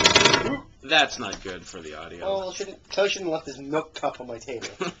with... That's not good for the audio. Oh, Kelly shouldn't have left his milk cup on my table.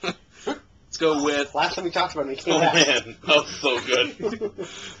 Let's go with... Last time we talked about it, he came Oh back. man, that was so good.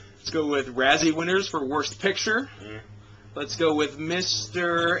 Let's go with Razzie winners for Worst Picture. Let's go with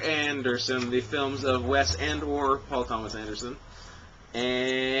Mr. Anderson, the films of Wes and/or Paul Thomas Anderson.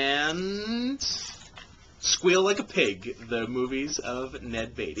 And Squeal Like a Pig, the movies of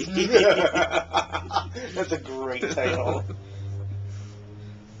Ned Beatty. That's a great title.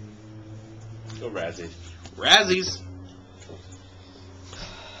 Go Razzie. Razzies.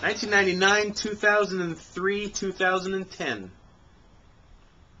 1999, 2003, 2010.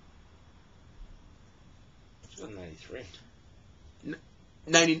 93.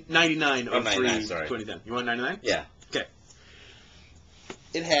 99, Oh, 03, 99, sorry. 2010. You want 99? Yeah. Okay.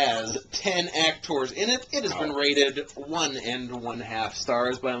 It has 10 actors in it. It has been rated 1 1/2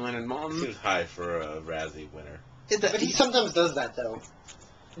 stars by Leonard Maltin. Seems high for a Razzie winner. But he sometimes does that, though.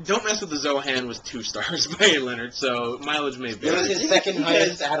 Don't Mess with the Zohan was 2 stars by Leonard, so mileage may It was vary. his second You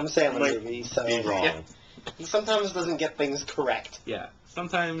highest guys Adam Sandler might movie, so Be wrong. Yeah. he sometimes doesn't get things correct. Yeah.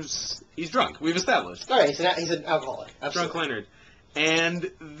 Sometimes he's drunk. We've established. All right, he's an alcoholic. Drunk Absolutely. Leonard.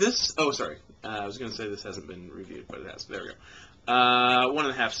 And this... Oh, sorry. I was going to say this hasn't been reviewed, but it has. There we go.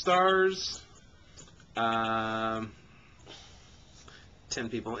 1.5 stars. 10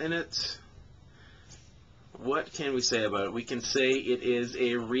 people in it. What can we say about it? We can say it is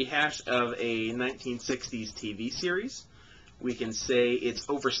a rehash of a 1960s TV series. We can say it's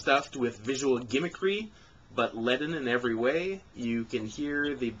overstuffed with visual gimmickry, but leaden in every way. You can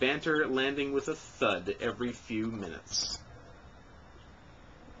hear the banter landing with a thud every few minutes.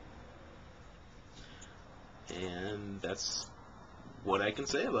 And that's what I can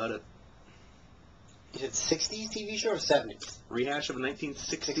say about it. Is it 60s TV show or 70s? Rehash of a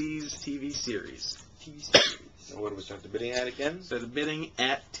 1960s TV series. TV series. So what do we start the bidding at again? So the bidding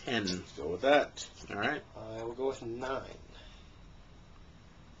at 10. Let's go with that. All right. I will go with 9.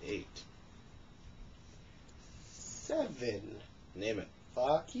 8. 7. Name it.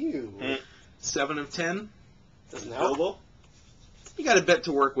 Fuck you. 7 of 10. Doesn't help. Available? You got a bit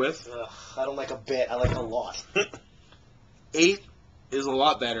to work with. Ugh, I don't like a bit. I like a lot. 8 is a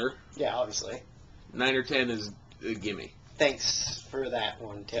lot better. Yeah, obviously. 9 or 10 is a gimme. Thanks for that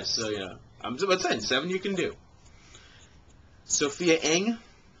one, Tiff. Just so you know. I'm about saying 7 you can do. Sophia Eng,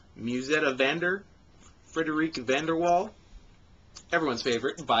 Musetta Vander, Frederique Vanderwall, everyone's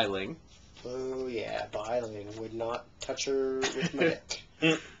favorite, Biling, Oh, yeah, Biling. Would not touch her with my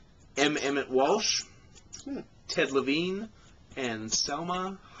dick. M. Emmett Walsh, Hmm. Ted Levine, and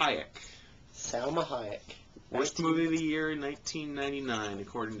Selma Hayek. Salma Hayek. Worst movie of the year, 1999,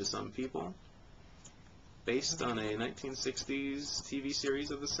 according to some people. Based on a 1960s TV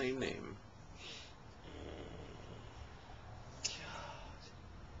series of the same name.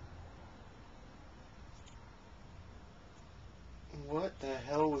 What the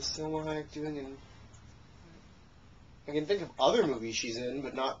hell was Salma Hayek doing in... I can think of other movies she's in,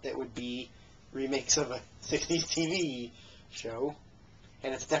 but not that would be remakes of a 60s TV show.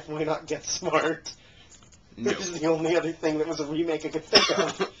 And it's definitely not Get Smart. No. Which is the only other thing that was a remake I could think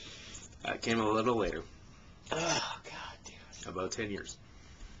of. That came a little later, Oh, God damn it. about 10 years.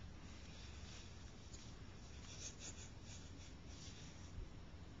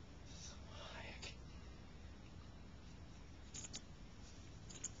 Hayek.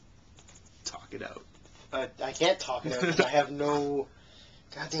 Talk it out. I can't talk it out because I have no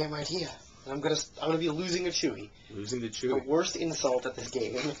goddamn idea. And I'm gonna be losing a Chewy. Losing the The chew. worst insult at this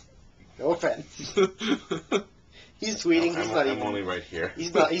game. No offense. He's tweeting. He's not I'm even. only right here.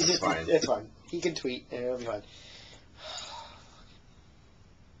 He's not. He's just. Fine. It's fine. He can tweet and it'll be fine.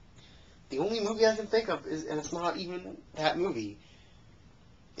 The only movie I can think of is, and it's not even that movie,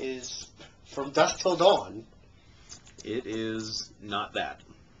 is From Dusk Till Dawn. It is not that.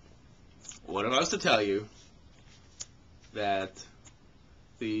 What if I was to tell you that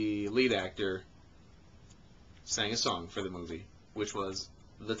the lead actor sang a song for the movie, which was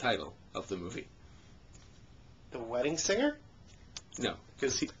the title of the movie. The Wedding Singer? No,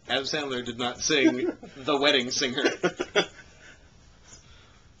 because Adam Sandler did not sing The Wedding Singer.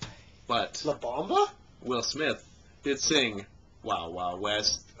 But La Bamba? Will Smith did sing Wild Wild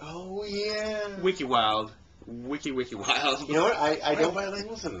West, Oh, yeah. Wiki Wild, Wiki Wild. You know what? I don't. Why did I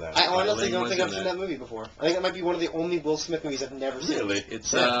listen to that? I honestly Lane don't was think in I've seen that. that movie before. I think that might be one of the only Will Smith movies I've never seen. Really?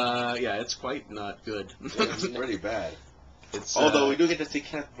 It's Yeah. it's quite not good. It's pretty bad. It's Although we do get to see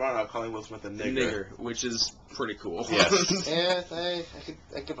Kenneth Branagh calling Will Smith a nigger. which is pretty cool. Yes. Yeah, I could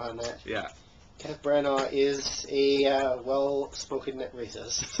get behind that. Yeah. Kenneth Branagh is a well-spoken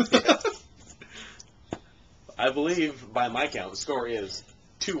racist. I believe, by my count, the score is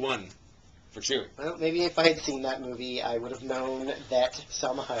 2-1 for Chewy. Well, maybe if I had seen that movie, I would have known that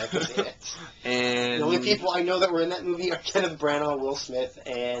Salma Hayek was in it. And The only people I know that were in that movie are Kenneth Branagh, Will Smith,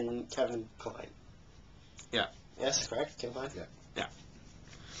 and Kevin Kline. Yeah. Yes, correct? Kevin Kline? Yeah.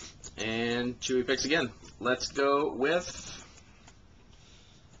 And Chewy picks again. Let's go with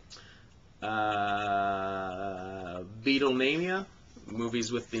Beatlemania,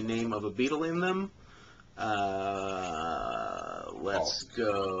 movies with the name of a beetle in them. Let's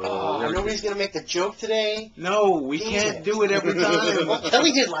go. Oh, nobody's going to make the joke today. No, we Damn can't it. do it every time. Well,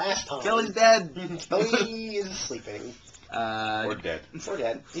 Kelly did last time. Kelly's dead. Kelly is sleeping. Or dead. Or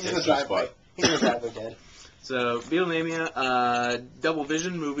dead. He's in the That's driveway. spot. He's in the driveway dead. So, Beatlemania, double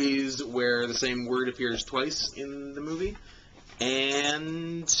vision, movies where the same word appears twice in the movie,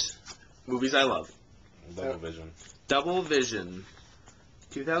 and movies I love. Double vision. Double Vision,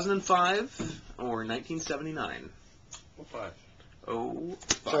 2005 or 1979? What five? Oh,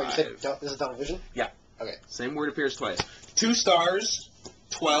 Sorry, you said five. this is Double Vision? Yeah. Okay. Same word appears twice. 2 stars,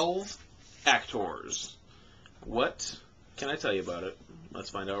 12 actors. What can I tell you about it? Let's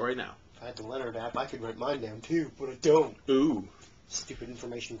find out right now. If I had the Leonard app, I could write mine down too, but I don't. Ooh, Stupid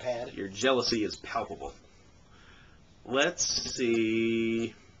information pad. your jealousy is palpable. Let's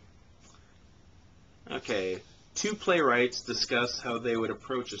see. Okay. 2 playwrights discuss how they would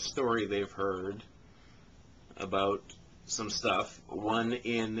approach a story they've heard about some stuff, one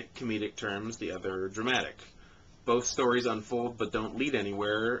in comedic terms, the other dramatic. Both stories unfold but don't lead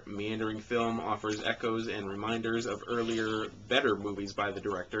anywhere. Meandering film offers echoes and reminders of earlier, better movies by the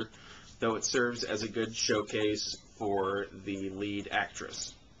director, though it serves as a good showcase for the lead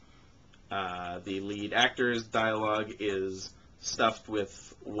actress. The lead actor's dialogue is stuffed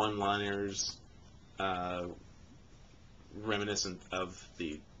with one-liners reminiscent of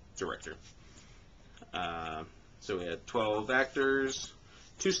the director. So we had 12 actors,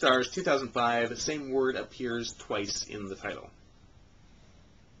 2 stars, 2005. Same word appears twice in the title.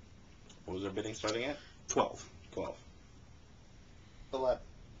 What was our bidding starting at? 12. 12. 11.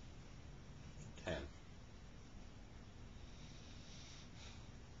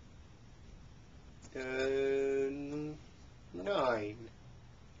 10. 9.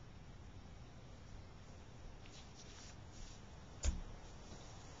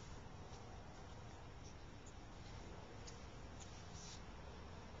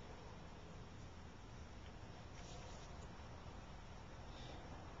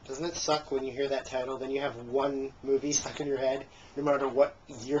 Doesn't it suck when you hear that title, then you have one movie stuck in your head, no matter what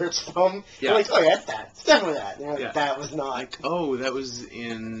year it's from? Yeah. You're like, oh yeah, it's that. It's definitely that. And you're like, Yeah. that was not. Like, oh, that was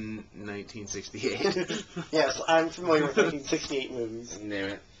in 1968. Yes, I'm familiar with 1968 movies. Name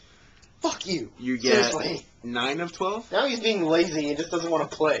it. Fuck you. You get Seriously. 9 of 12? Now he's being lazy and just doesn't want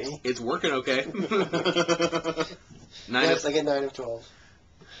to play. It's working okay. 9 Yes, of, I get 9 of 12.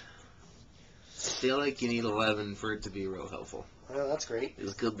 feel like you need 11 for it to be real helpful. Well, that's great.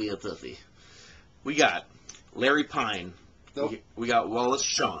 This could be a toughie. We got Larry Pine. Nope. We got Wallace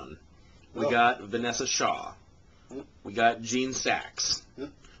Shawn. We Nope. got Vanessa Shaw. Nope. We got Gene Sachs. Nope.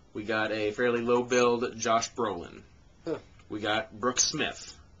 We got a fairly low-billed Josh Brolin. Huh. We got Brooke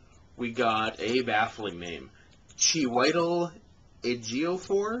Smith. We got a baffling name, Chiwetel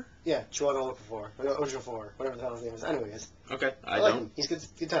Ejiofor. Yeah, Chihuahua Okafor. Or no, Ojiofor. Whatever the hell his name is. Anyways. Okay, I like don't. him. He's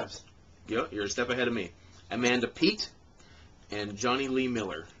good times. Yep, you're a step ahead of me. Amanda Peet and Johnny Lee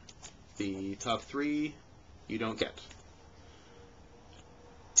Miller. The top 3 you don't get.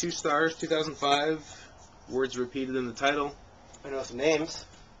 2 stars, 2005. Words repeated in the title. I know some names.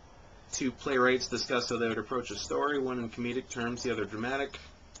 2 playwrights discuss how they would approach a story, one in comedic terms, the other dramatic.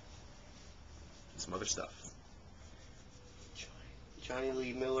 Some other stuff. Johnny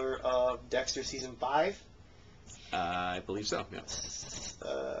Lee Miller of Dexter Season 5. I believe so, yeah.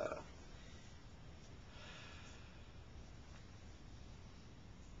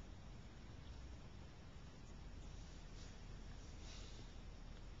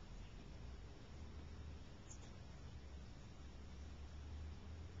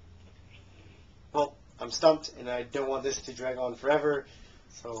 I'm stumped, and I don't want this to drag on forever.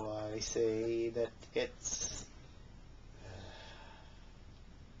 So I say that it's...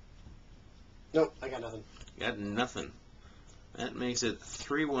 Nope, I got nothing. Got nothing. That makes it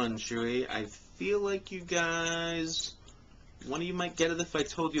 3-1, Chewy. I feel like you guys... One of you might get it if I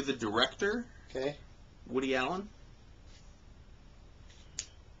told you the director. Okay. Woody Allen.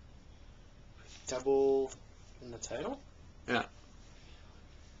 Double in the title? Yeah.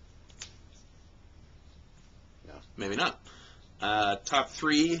 No. Maybe not. Top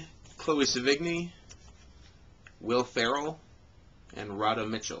 3, Chloe Sevigny, Will Ferrell, and Radha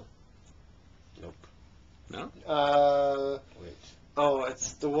Mitchell. Nope. No? Wait. Oh,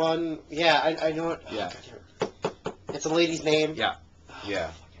 it's the one... Yeah, I know it. Yeah. It's a lady's name. Yeah.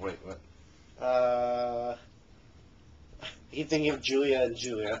 Yeah. Wait, what? I keep thinking of Julia and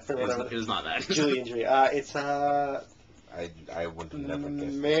Julia, or whatever. It is not that. Julia and Julia. It's, I would never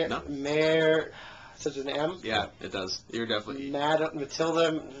guess. No. Mayor... Such an M? Yeah, it does. You're definitely...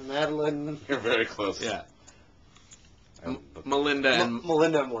 Matilda, Madeline... You're very close. Yeah. Melinda.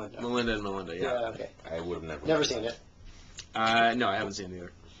 Melinda, Melinda. yeah. Okay. I would have never. Never seen it. No, I haven't seen it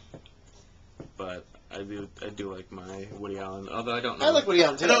either. But I do like my Woody Allen. Although I don't know. I like Woody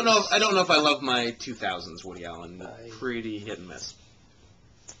Allen too. I don't know if I love my 2000s Woody Allen. Pretty hit and miss.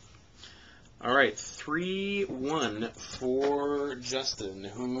 All right, 3-1 for Justin,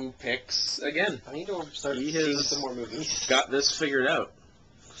 who picks again. I need to start He seeing has some more movies. Got this figured out.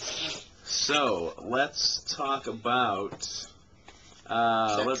 So let's talk about.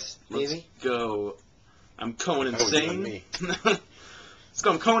 Let's maybe? go. I'm going That would be insane. me. Let's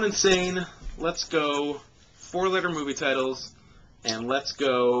go. I'm going insane. Let's go. 4-letter movie titles, and let's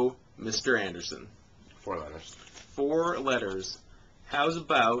go, Mr. Anderson. 4 letters. 4 letters. How's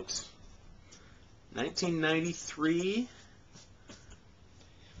about 1993,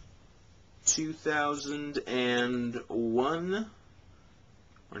 2001,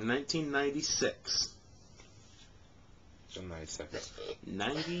 or 1996? So 96.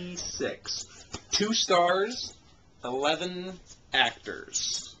 96. 2 stars, 11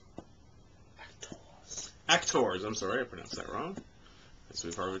 actors. Actors, I'm sorry, I pronounced that wrong. So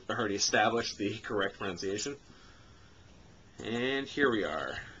we've already established the correct pronunciation. And here we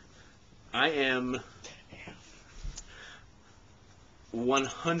are. I am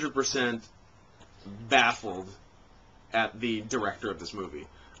 100% baffled at the director of this movie.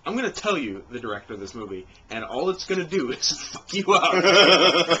 I'm going to tell you the director of this movie, and all it's going to do is fuck you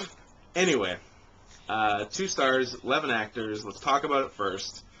up. Anyway, 2 stars, 11 actors. Let's talk about it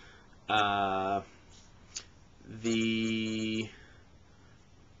first. The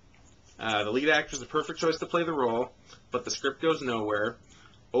lead actor is the perfect choice to play the role, but the script goes nowhere.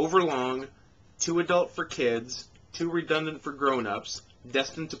 Overlong, too adult for kids, too redundant for grown-ups,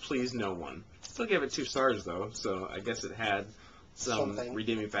 destined to please no one. Still gave it 2 stars, though, so I guess it had some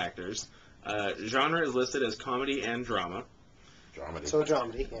redeeming factors. Genre is listed as comedy and drama. Dramedy. So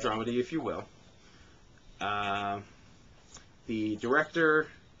dramedy. Yeah. Dramedy, if you will. The director,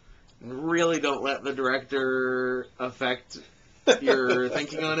 really don't let the director affect your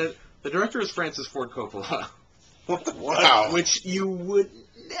thinking on it. The director is Francis Ford Coppola. What the Wow. Which you would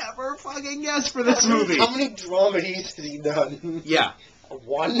never fucking guess for this movie. How many dramedies has he done? Yeah.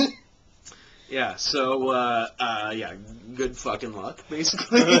 1? Yeah, so, yeah, good fucking luck,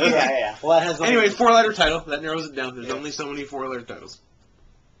 basically. yeah. Well, that has Anyway, 4-letter title. That narrows it down. There's only so many 4-letter titles.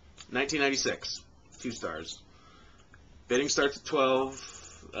 1996. 2 stars. Bidding starts at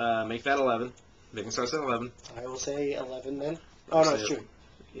 12. Make that 11. Bidding starts at 11. I will say 11 then. Oh, no, it's true.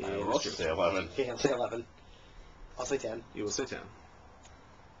 Yeah, I will that's also true. say 11. Okay, I'll say 11. I'll say 10. You will say 10.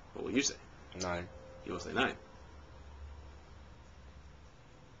 What will you say? 9. You will say 9.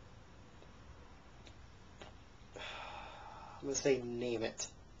 I'm going to say name it.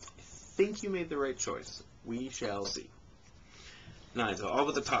 I think you made the right choice. We shall see. 9, so all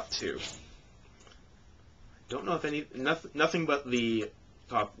but the top 2. Don't know if nothing but the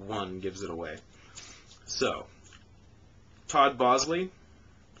top 1 gives it away. So, Todd Bosley.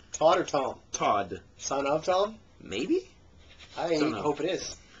 Todd or Tom? Todd. Son of Tom? Maybe? I Don't know. hope it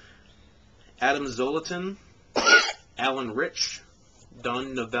is. Adam Zolatan. Alan Rich.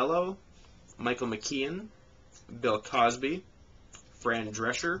 Don Novello. Michael McKean. Bill Cosby. Fran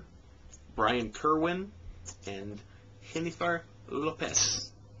Drescher. Brian Kerwin. And Jennifer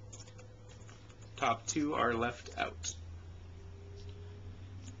Lopez. Top 2 are left out.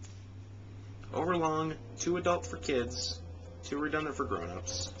 Overlong, too adult for kids, too redundant for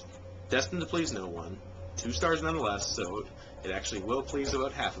grown-ups, destined to please no one, 2 stars nonetheless, so it actually will please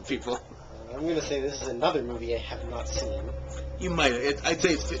about half of people. I'm going to say this is another movie I have not seen. You might, I'd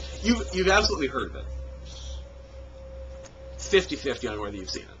say you've absolutely heard of it. 50-50 on whether you've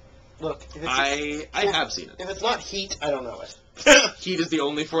seen it. Look, if it's, I have seen it. if it's not Heat, I don't know it. Heat is the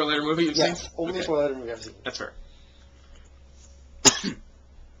only 4-letter movie you've Yes, seen? only Okay. 4-letter movie I've seen. That's fair.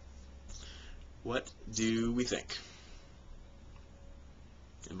 What do we think?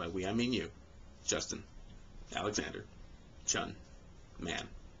 And by we, I mean you. Justin. Alexander. Chun. Man.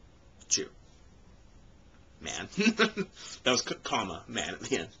 Chew. Man. That was comma, man at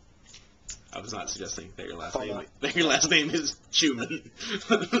the end. I was not suggesting that your last name is Chuman.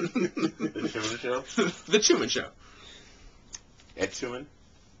 The Truman Show? The Chuman Show. Ed Truman?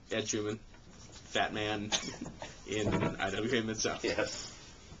 Ed Chuman. Fat man in IWA Mid-South. Yes.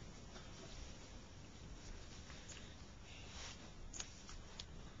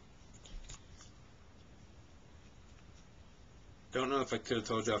 Don't know if I could have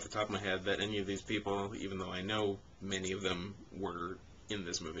told you off the top of my head that any of these people, even though I know many of them were in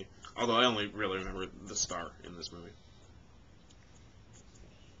this movie. Although I only really remember the star in this movie.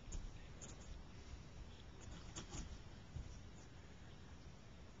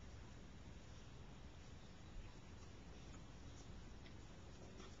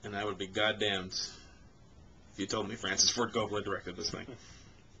 And I would be goddamned if you told me Francis Ford Coppola directed this thing.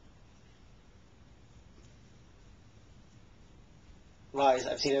 Lies.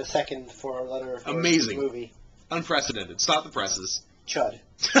 I've seen a second 4-letter Amazing. movie. Unprecedented. Stop the presses. Chud.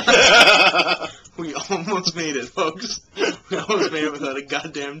 We almost made it, folks. We almost made it without a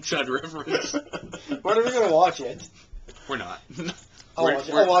goddamn Chud reference. When are we going to watch it? We're not.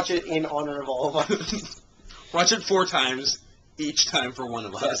 I'll watch it in honor of all of us. Watch it 4 times, each time for one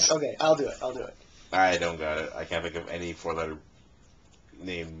of us. Yes, okay, I'll do it. I don't got it. I can't think of any 4-letter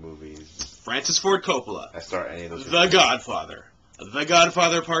named movies. Francis Ford Coppola. I start any of those. The Godfather. The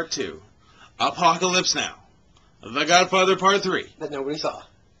Godfather Part 2. Apocalypse Now. The Godfather Part 3. That nobody saw.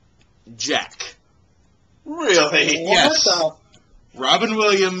 Jack. Really? Yes. What Robin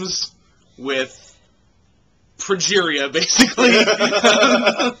Williams with progeria, basically.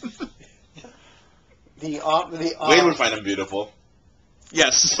 Wade would find him beautiful.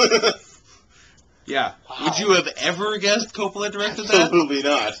 Yes. Yeah. Wow. Would you have ever guessed Coppola directed that? Absolutely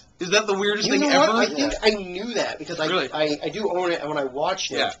not. Is that the weirdest You thing know ever? what? I think I knew that because Really? I do own it, and when I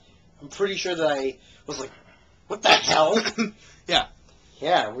watched it, Yeah. I'm pretty sure that I was like, what the hell? Yeah.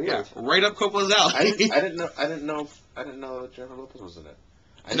 Yeah, weird. Yeah. Right up Coppola's alley. I didn't know Jennifer Lopez was in it.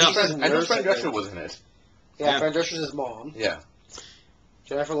 I No. know Fran I Drescher think. was in it. Yeah, Yeah. Fran Drescher's his mom. Yeah.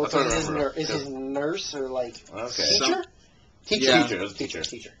 Jennifer That's what I Lopez remember. is his nurse or like Okay. teacher? Yeah. Teacher. It was a teacher.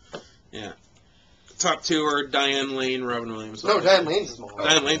 Teacher. Top 2 are Diane Lane, Robin Williams. No, Diane Lane's his mom.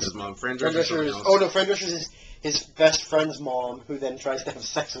 Diane Lane's his mom. Fran Fran Drescher's Drescher is. something Oh else. no, Fran Drescher's his best friend's mom, who then tries to have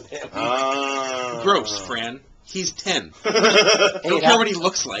sex with him. Gross, Fran. He's 10. Hey, Don't care what he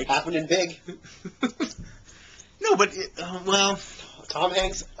looks like. Happened in Big. No, but, well, Tom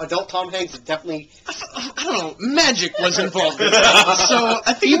Hanks, adult Tom Hanks, is definitely. I don't know. Magic was involved in that. So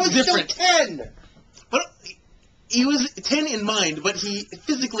I think He it's was different. still 10. But he was 10 in mind, but he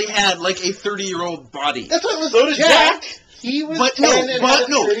physically had like a 30-year-old body. That's what it was. So did Jack. He was But 10 and had a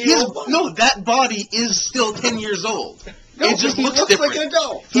 30-year-old body. that body is still 10 years old. No, it just he looks looks different. like an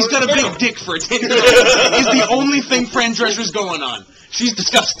adult. He's So got a yeah. big dick for a 10-year-old. He's the only thing Fran Drescher's going on. She's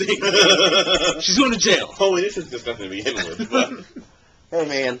disgusting. She's going to jail. Oh, we knew she was disgusting to begin with. But Hey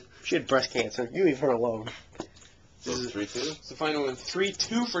man, she had breast cancer. You leave her alone. so 3-2. So final one,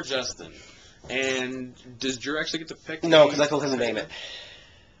 3-2 for Justin. And does Drew actually get to pick? No, because I told him to name it.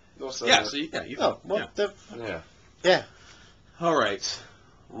 Yeah, so you Oh, what yeah. the? Yeah. Yeah. All right,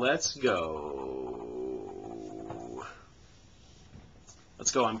 let's go.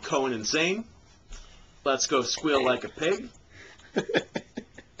 Let's go. I'm Cohen Insane. Let's go. Squeal Like a Pig.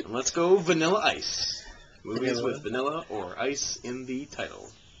 And let's go. Vanilla Ice. Movies Vanilla. with vanilla or ice in the title.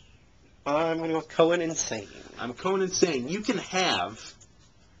 I'm gonna go with Cohen Insane. I'm Cohen Insane. You can have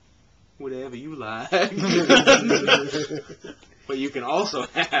whatever you like, but you can also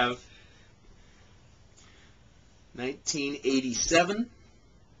have 1987,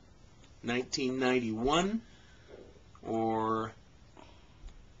 1991, or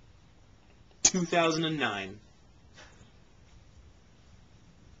 2009.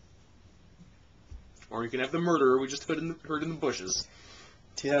 Or you can have The Murderer we just heard in the bushes.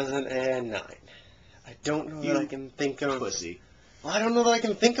 2009. I don't know You that I can think of. Pussy. Well, I don't know that I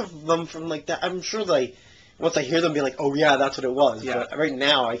can think of them from like that. I'm sure that once I hear them, be like, oh yeah, that's what it was. Yeah. But right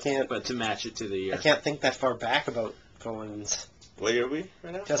now, I can't. But to match it to the year. I can't think that far back about Cohen's. What year are we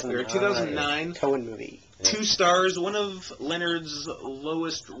right now? 2009. 2009. Cohen movie. 2 stars, one of Leonard's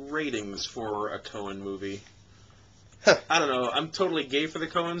lowest ratings for a Cohen movie. I don't know. I'm totally gay for the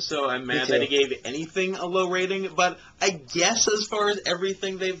Coens, so I'm Me mad too. that he gave anything a low rating. But I guess as far as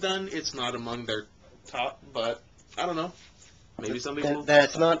everything they've done, it's not among their top. But I don't know. Maybe some people.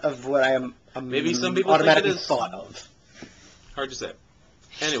 That's not of what I am Maybe some people think it automatically is. thought of. Hard to say.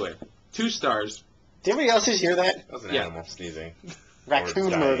 Anyway, 2 stars. Did anybody else just hear that? That was an Yeah. animal sneezing. Raccoon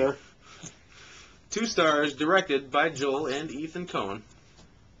dying. murder. 2 stars, directed by Joel and Ethan Coen.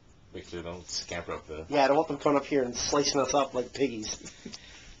 Make sure they don't scamper up the... Yeah, I don't want them coming up here and slicing us up like piggies.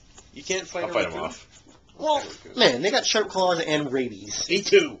 You can't fight I'll a fight them raccoon. off. Well, man, they got sharp claws and rabies. Me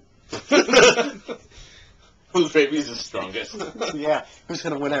too. Whose rabies is strongest? Yeah, who's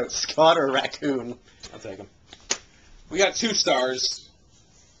gonna win out, Scott or Raccoon? I'll take him. We got 2 stars.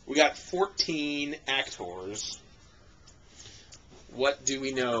 We got 14 actors. What do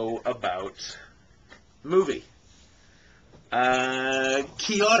we know about the movie?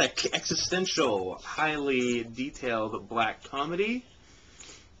 Chaotic, existential, highly detailed black comedy.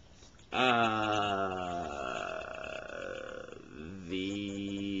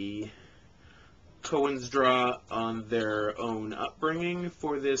 The Coens draw on their own upbringing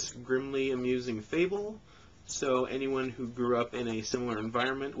for this grimly amusing fable, so anyone who grew up in a similar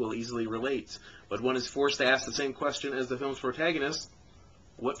environment will easily relate. But one is forced to ask the same question as the film's protagonist: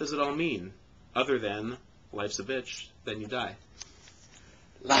 what does it all mean, other than life's a bitch, then you die?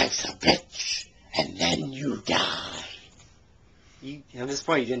 Life's a bitch, and then you die. At this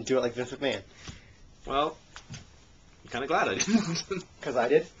point, you didn't do it like Vince McMahon. Well, I'm kind of glad I didn't. Because I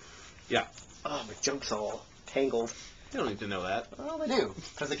did? Yeah. Oh, my joke's all tangled. You don't need to know that. Well, they do.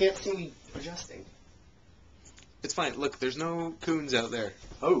 Because they can't see me adjusting. It's fine. Look, there's no coons out there.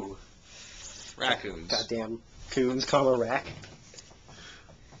 Oh. Raccoons. Goddamn coons, comma, rack.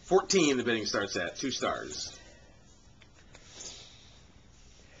 14 the bidding starts at. 2 stars.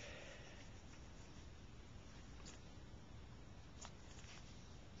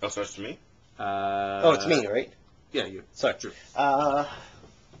 Oh, starts to me? Oh, it's me, right? Yeah, you. Sorry. True. I'm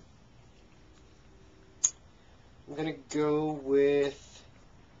gonna go with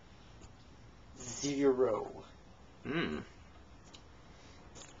 0.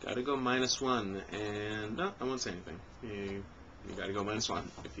 Gotta go -1, and no, I won't say anything. You gotta go -1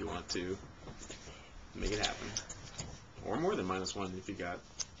 if you want to make it happen. Or more than -1 if you got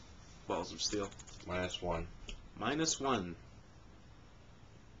balls of steel. -1. -1.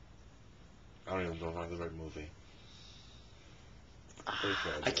 I don't even know if I have the right movie. Pretty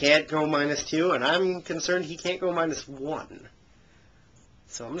sure I do. can't go -2, and I'm concerned he can't go -1.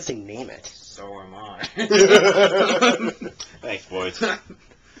 So I'm gonna say name it. So am I. Thanks, boys.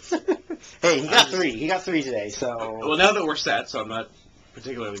 Hey, he got 3. He got 3 today, so... Well, now that we're set, so I'm not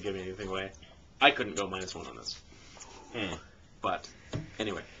particularly giving anything away, I couldn't go -1 on this. But,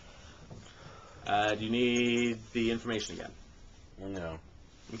 anyway. Do you need the information again? No.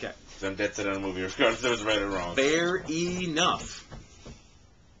 Okay. So I'm dead set on a movie, regardless if it was right or wrong. Fair enough.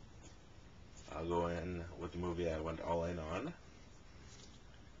 I'll go in with the movie I went all in on,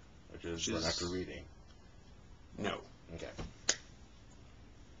 which is Run After Reading. No. Okay.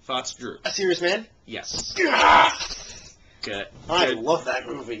 Thoughts, Drew? A Serious Man? Yes. Yes! Okay. I Good. love that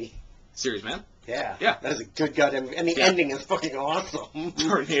movie. Serious Man? Yeah. Yeah. That is a good goddamn... And the Yeah. ending is fucking awesome.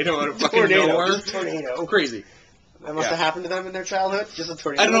 Tornado out of fucking Tornado. nowhere. Just tornado. Crazy. That must Yeah. have happened to them in their childhood? Just a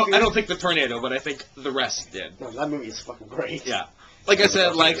tornado? I don't know. movie? I don't think the tornado, but I think the rest did. No, that movie is fucking great. Yeah. Like I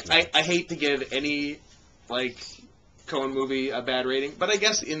said, like I hate to give any like Coen movie a bad rating, but I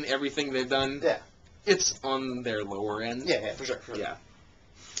guess in everything they've done, Yeah. it's on their lower end. Yeah, for sure. For sure. Yeah.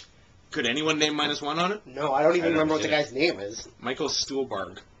 Could anyone name -1 on it? No, I don't even I remember what never the seen guy's name is. Michael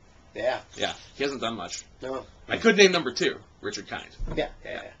Stuhlbarg. Yeah. Yeah, he hasn't done much. No. I could name number 2, Richard Kind, Yeah,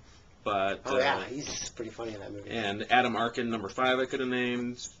 yeah, yeah. but Oh, yeah, he's pretty funny in that movie. and Adam Arkin, number 5, I could have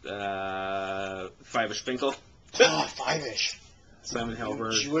named. Five-ish Finkel, Oh, Five-ish. Simon You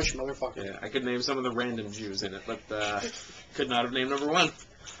Helberg. Jewish motherfucker. Yeah, I could name some of the random Jews in it, but could not have named number 1.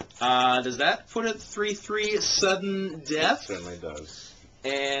 Does that put it 3-3 sudden death? Certainly does.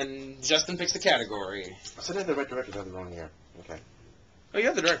 And Justin picks the category. I said I had the right director, that's the wrong year. Okay. Oh, you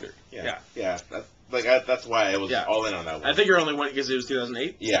have the director. Yeah. Yeah. That's why I was Yeah. all in on that one. I think you're only one because it was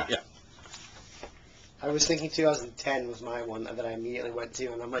 2008. Yeah. Yeah. I was thinking 2010 was my one that I immediately went to,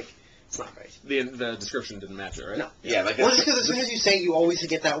 and I'm like, it's not right. The description didn't match it, right? No. Yeah, like Well, that's just because as soon as you say it, you always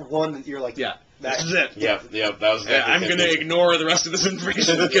get that one that you're like, Yeah. that, This is it. Yep, that was. Yeah, exactly I'm the going same to thing. ignore the rest of this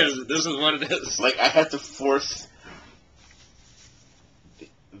information because this is what it is. Like I had to force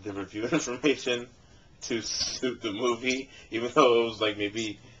the review information to suit the movie, even though it was like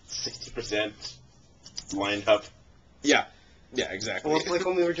maybe 60% lined up. Yeah. Yeah, exactly. Well, like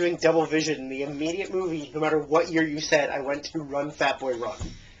when we were doing Double Vision, the immediate movie, no matter what year you said, I went to Run Fat Boy Run.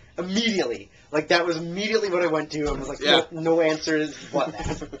 Immediately. Like, that was immediately what I went to. I was like, Yeah. no answers but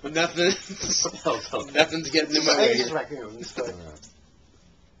that. Nothing's getting in my I think way. it's just raccoons, but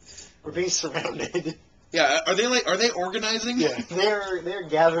we're being surrounded. Yeah, are they organizing? Yeah, they're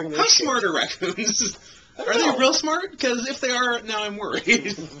gathering their How shit. smart are raccoons? I Are don't know. they real smart? Because if they are, now I'm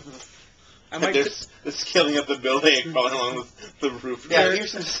worried. I might They're scaling up the building and crawling along the roof. Yeah, there.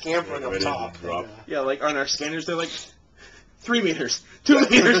 here's some scampering up Ready to top. drop. Yeah, like on our scanners, they're like 3 meters, 2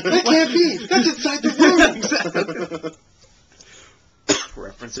 meters. That can't be. That's inside the room. Exactly.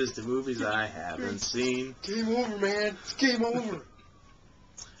 References to movies I haven't seen. Game over, man. It's game over.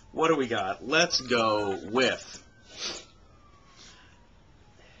 What do we got? Let's go with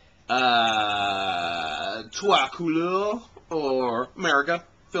Trois Couleurs, or America,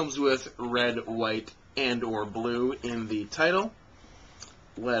 films with red, white, and or blue in the title.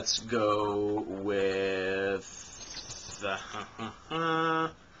 Let's go with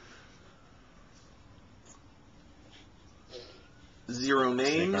Zero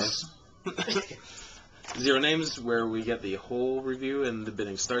Names. Zero Names, where we get the whole review and the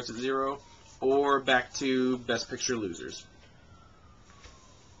bidding starts at 0, or back to Best Picture losers.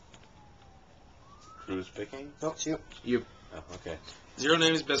 Who's picking? Oh, shoot. You. Oh, okay. Zero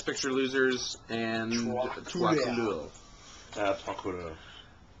Names, Best Picture losers, and Trois Trois Couleurs. Trois Couleurs.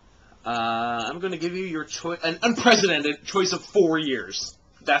 I'm going to give you your choice, an unprecedented choice of 4 years.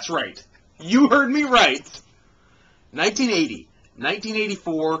 That's right. You heard me right. 1980,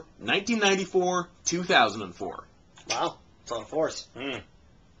 1984, 1994, 2004. Wow. It's on force.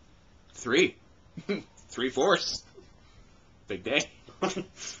 3. 3/4. Big day.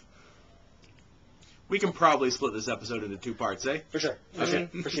 We can probably split this episode into 2 parts, eh? For sure. Okay.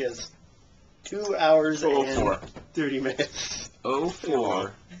 For sure is. 2 hours Oh, and 4. 30 minutes.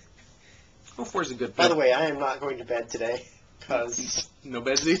 04. 04 is a good By the pick. way, I am not going to bed today. Because, No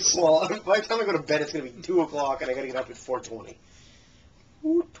bedsies? well, by the time I go to bed, it's going to be 2 o'clock, and I got to get up at 4:20.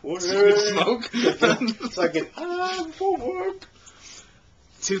 Good smoke. So I get, before work.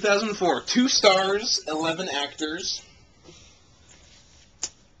 2004. 2 stars, 11 actors.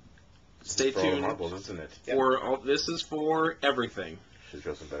 Stay For all the tuned. marbles, isn't it? Yep. This is for everything. Should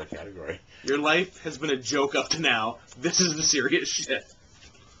go some better category. Your life has been a joke up to now. This is the serious shit.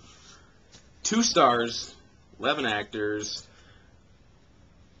 2 stars, 11 actors,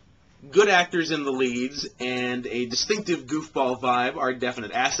 good actors in the leads, and a distinctive goofball vibe are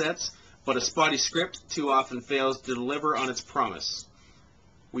definite assets, but a spotty script too often fails to deliver on its promise.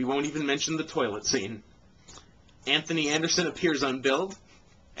 We won't even mention the toilet scene. Anthony Anderson appears unbilled,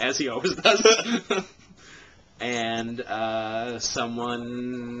 as he always does. And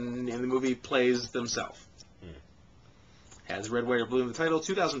someone in the movie plays themselves. Has red, white, or blue in the title.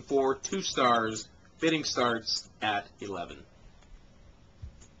 2004, 2 stars. Bidding starts at 11.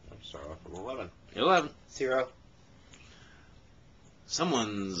 I'm sorry, with 11. 11. 0.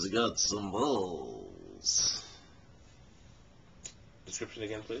 Someone's got some balls. Description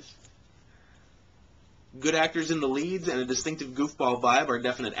again, please. Good actors in the leads and a distinctive goofball vibe are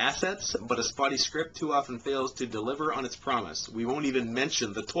definite assets, but a spotty script too often fails to deliver on its promise. We won't even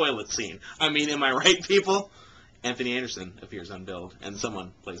mention the toilet scene. I mean, am I right, people? Anthony Anderson appears unbilled, and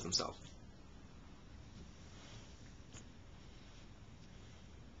someone plays themselves.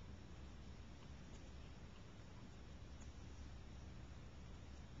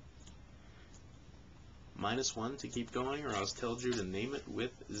 -1 to keep going, or I'll tell Drew to name it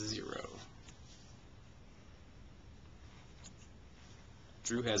with 0.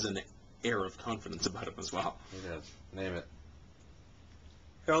 Drew has an air of confidence about him as well. He does. Name it.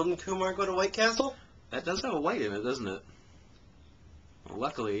 Harold and Kumar go to White Castle? That does have a white in it, doesn't it? Well,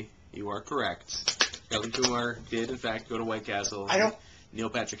 luckily, you are correct. Harold Kumar did, in fact, go to White Castle. I don't... Neil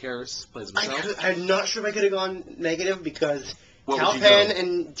Patrick Harris plays himself. I'm not sure if I could have gone negative, because What Cal would you Penn go?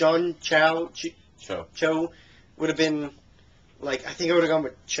 and John Show. Cho would have been, like, I think I would have gone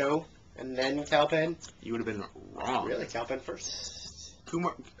with Cho and then Cal Penn. You would have been wrong. Really? Cal Penn first?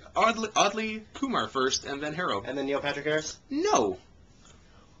 Kumar, oddly, Kumar first, and then Harold. And then Neil Patrick Harris? No.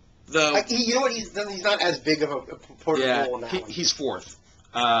 You know what? He's not as big of a important role in that one. he's 4th.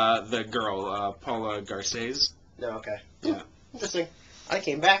 The girl, Paula Garces, No, okay. Yeah. Interesting. I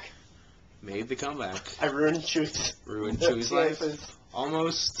came back. made the comeback. I ruined Truth. Ruined Chewie's life.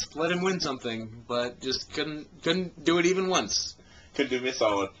 Almost let him win something, but just couldn't do it even once. Could do me a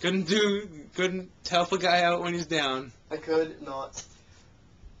solid. Couldn't help a guy out when he's down. I could not.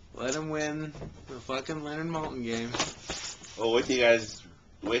 Let him win the fucking Leonard Maltin game. Well, wait till you guys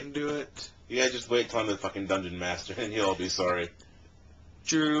Couldn't do it. You guys just wait till I'm the fucking dungeon master, and he'll all be sorry.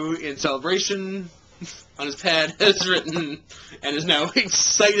 Drew, in celebration, on his pad, has written, and is now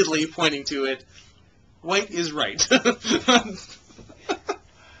excitedly pointing to it, White is right. Alright,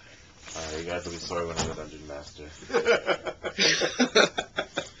 you guys will be sorry when I'm the dungeon master.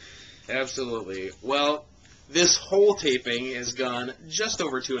 Absolutely. Well, this whole taping has gone just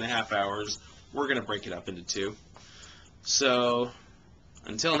over 2.5 hours. We're going to break it up into 2. So,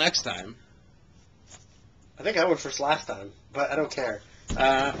 until next time. I think I went first last time, but I don't care.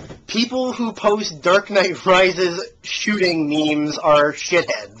 People who post Dark Knight Rises shooting memes are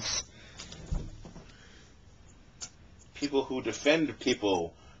shitheads. People who defend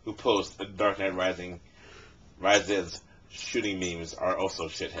people who post Dark Knight Rises shooting memes are also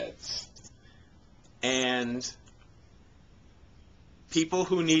shitheads. And people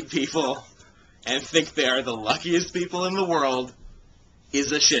who need people and think they are the luckiest people in the world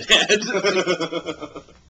is a shithead.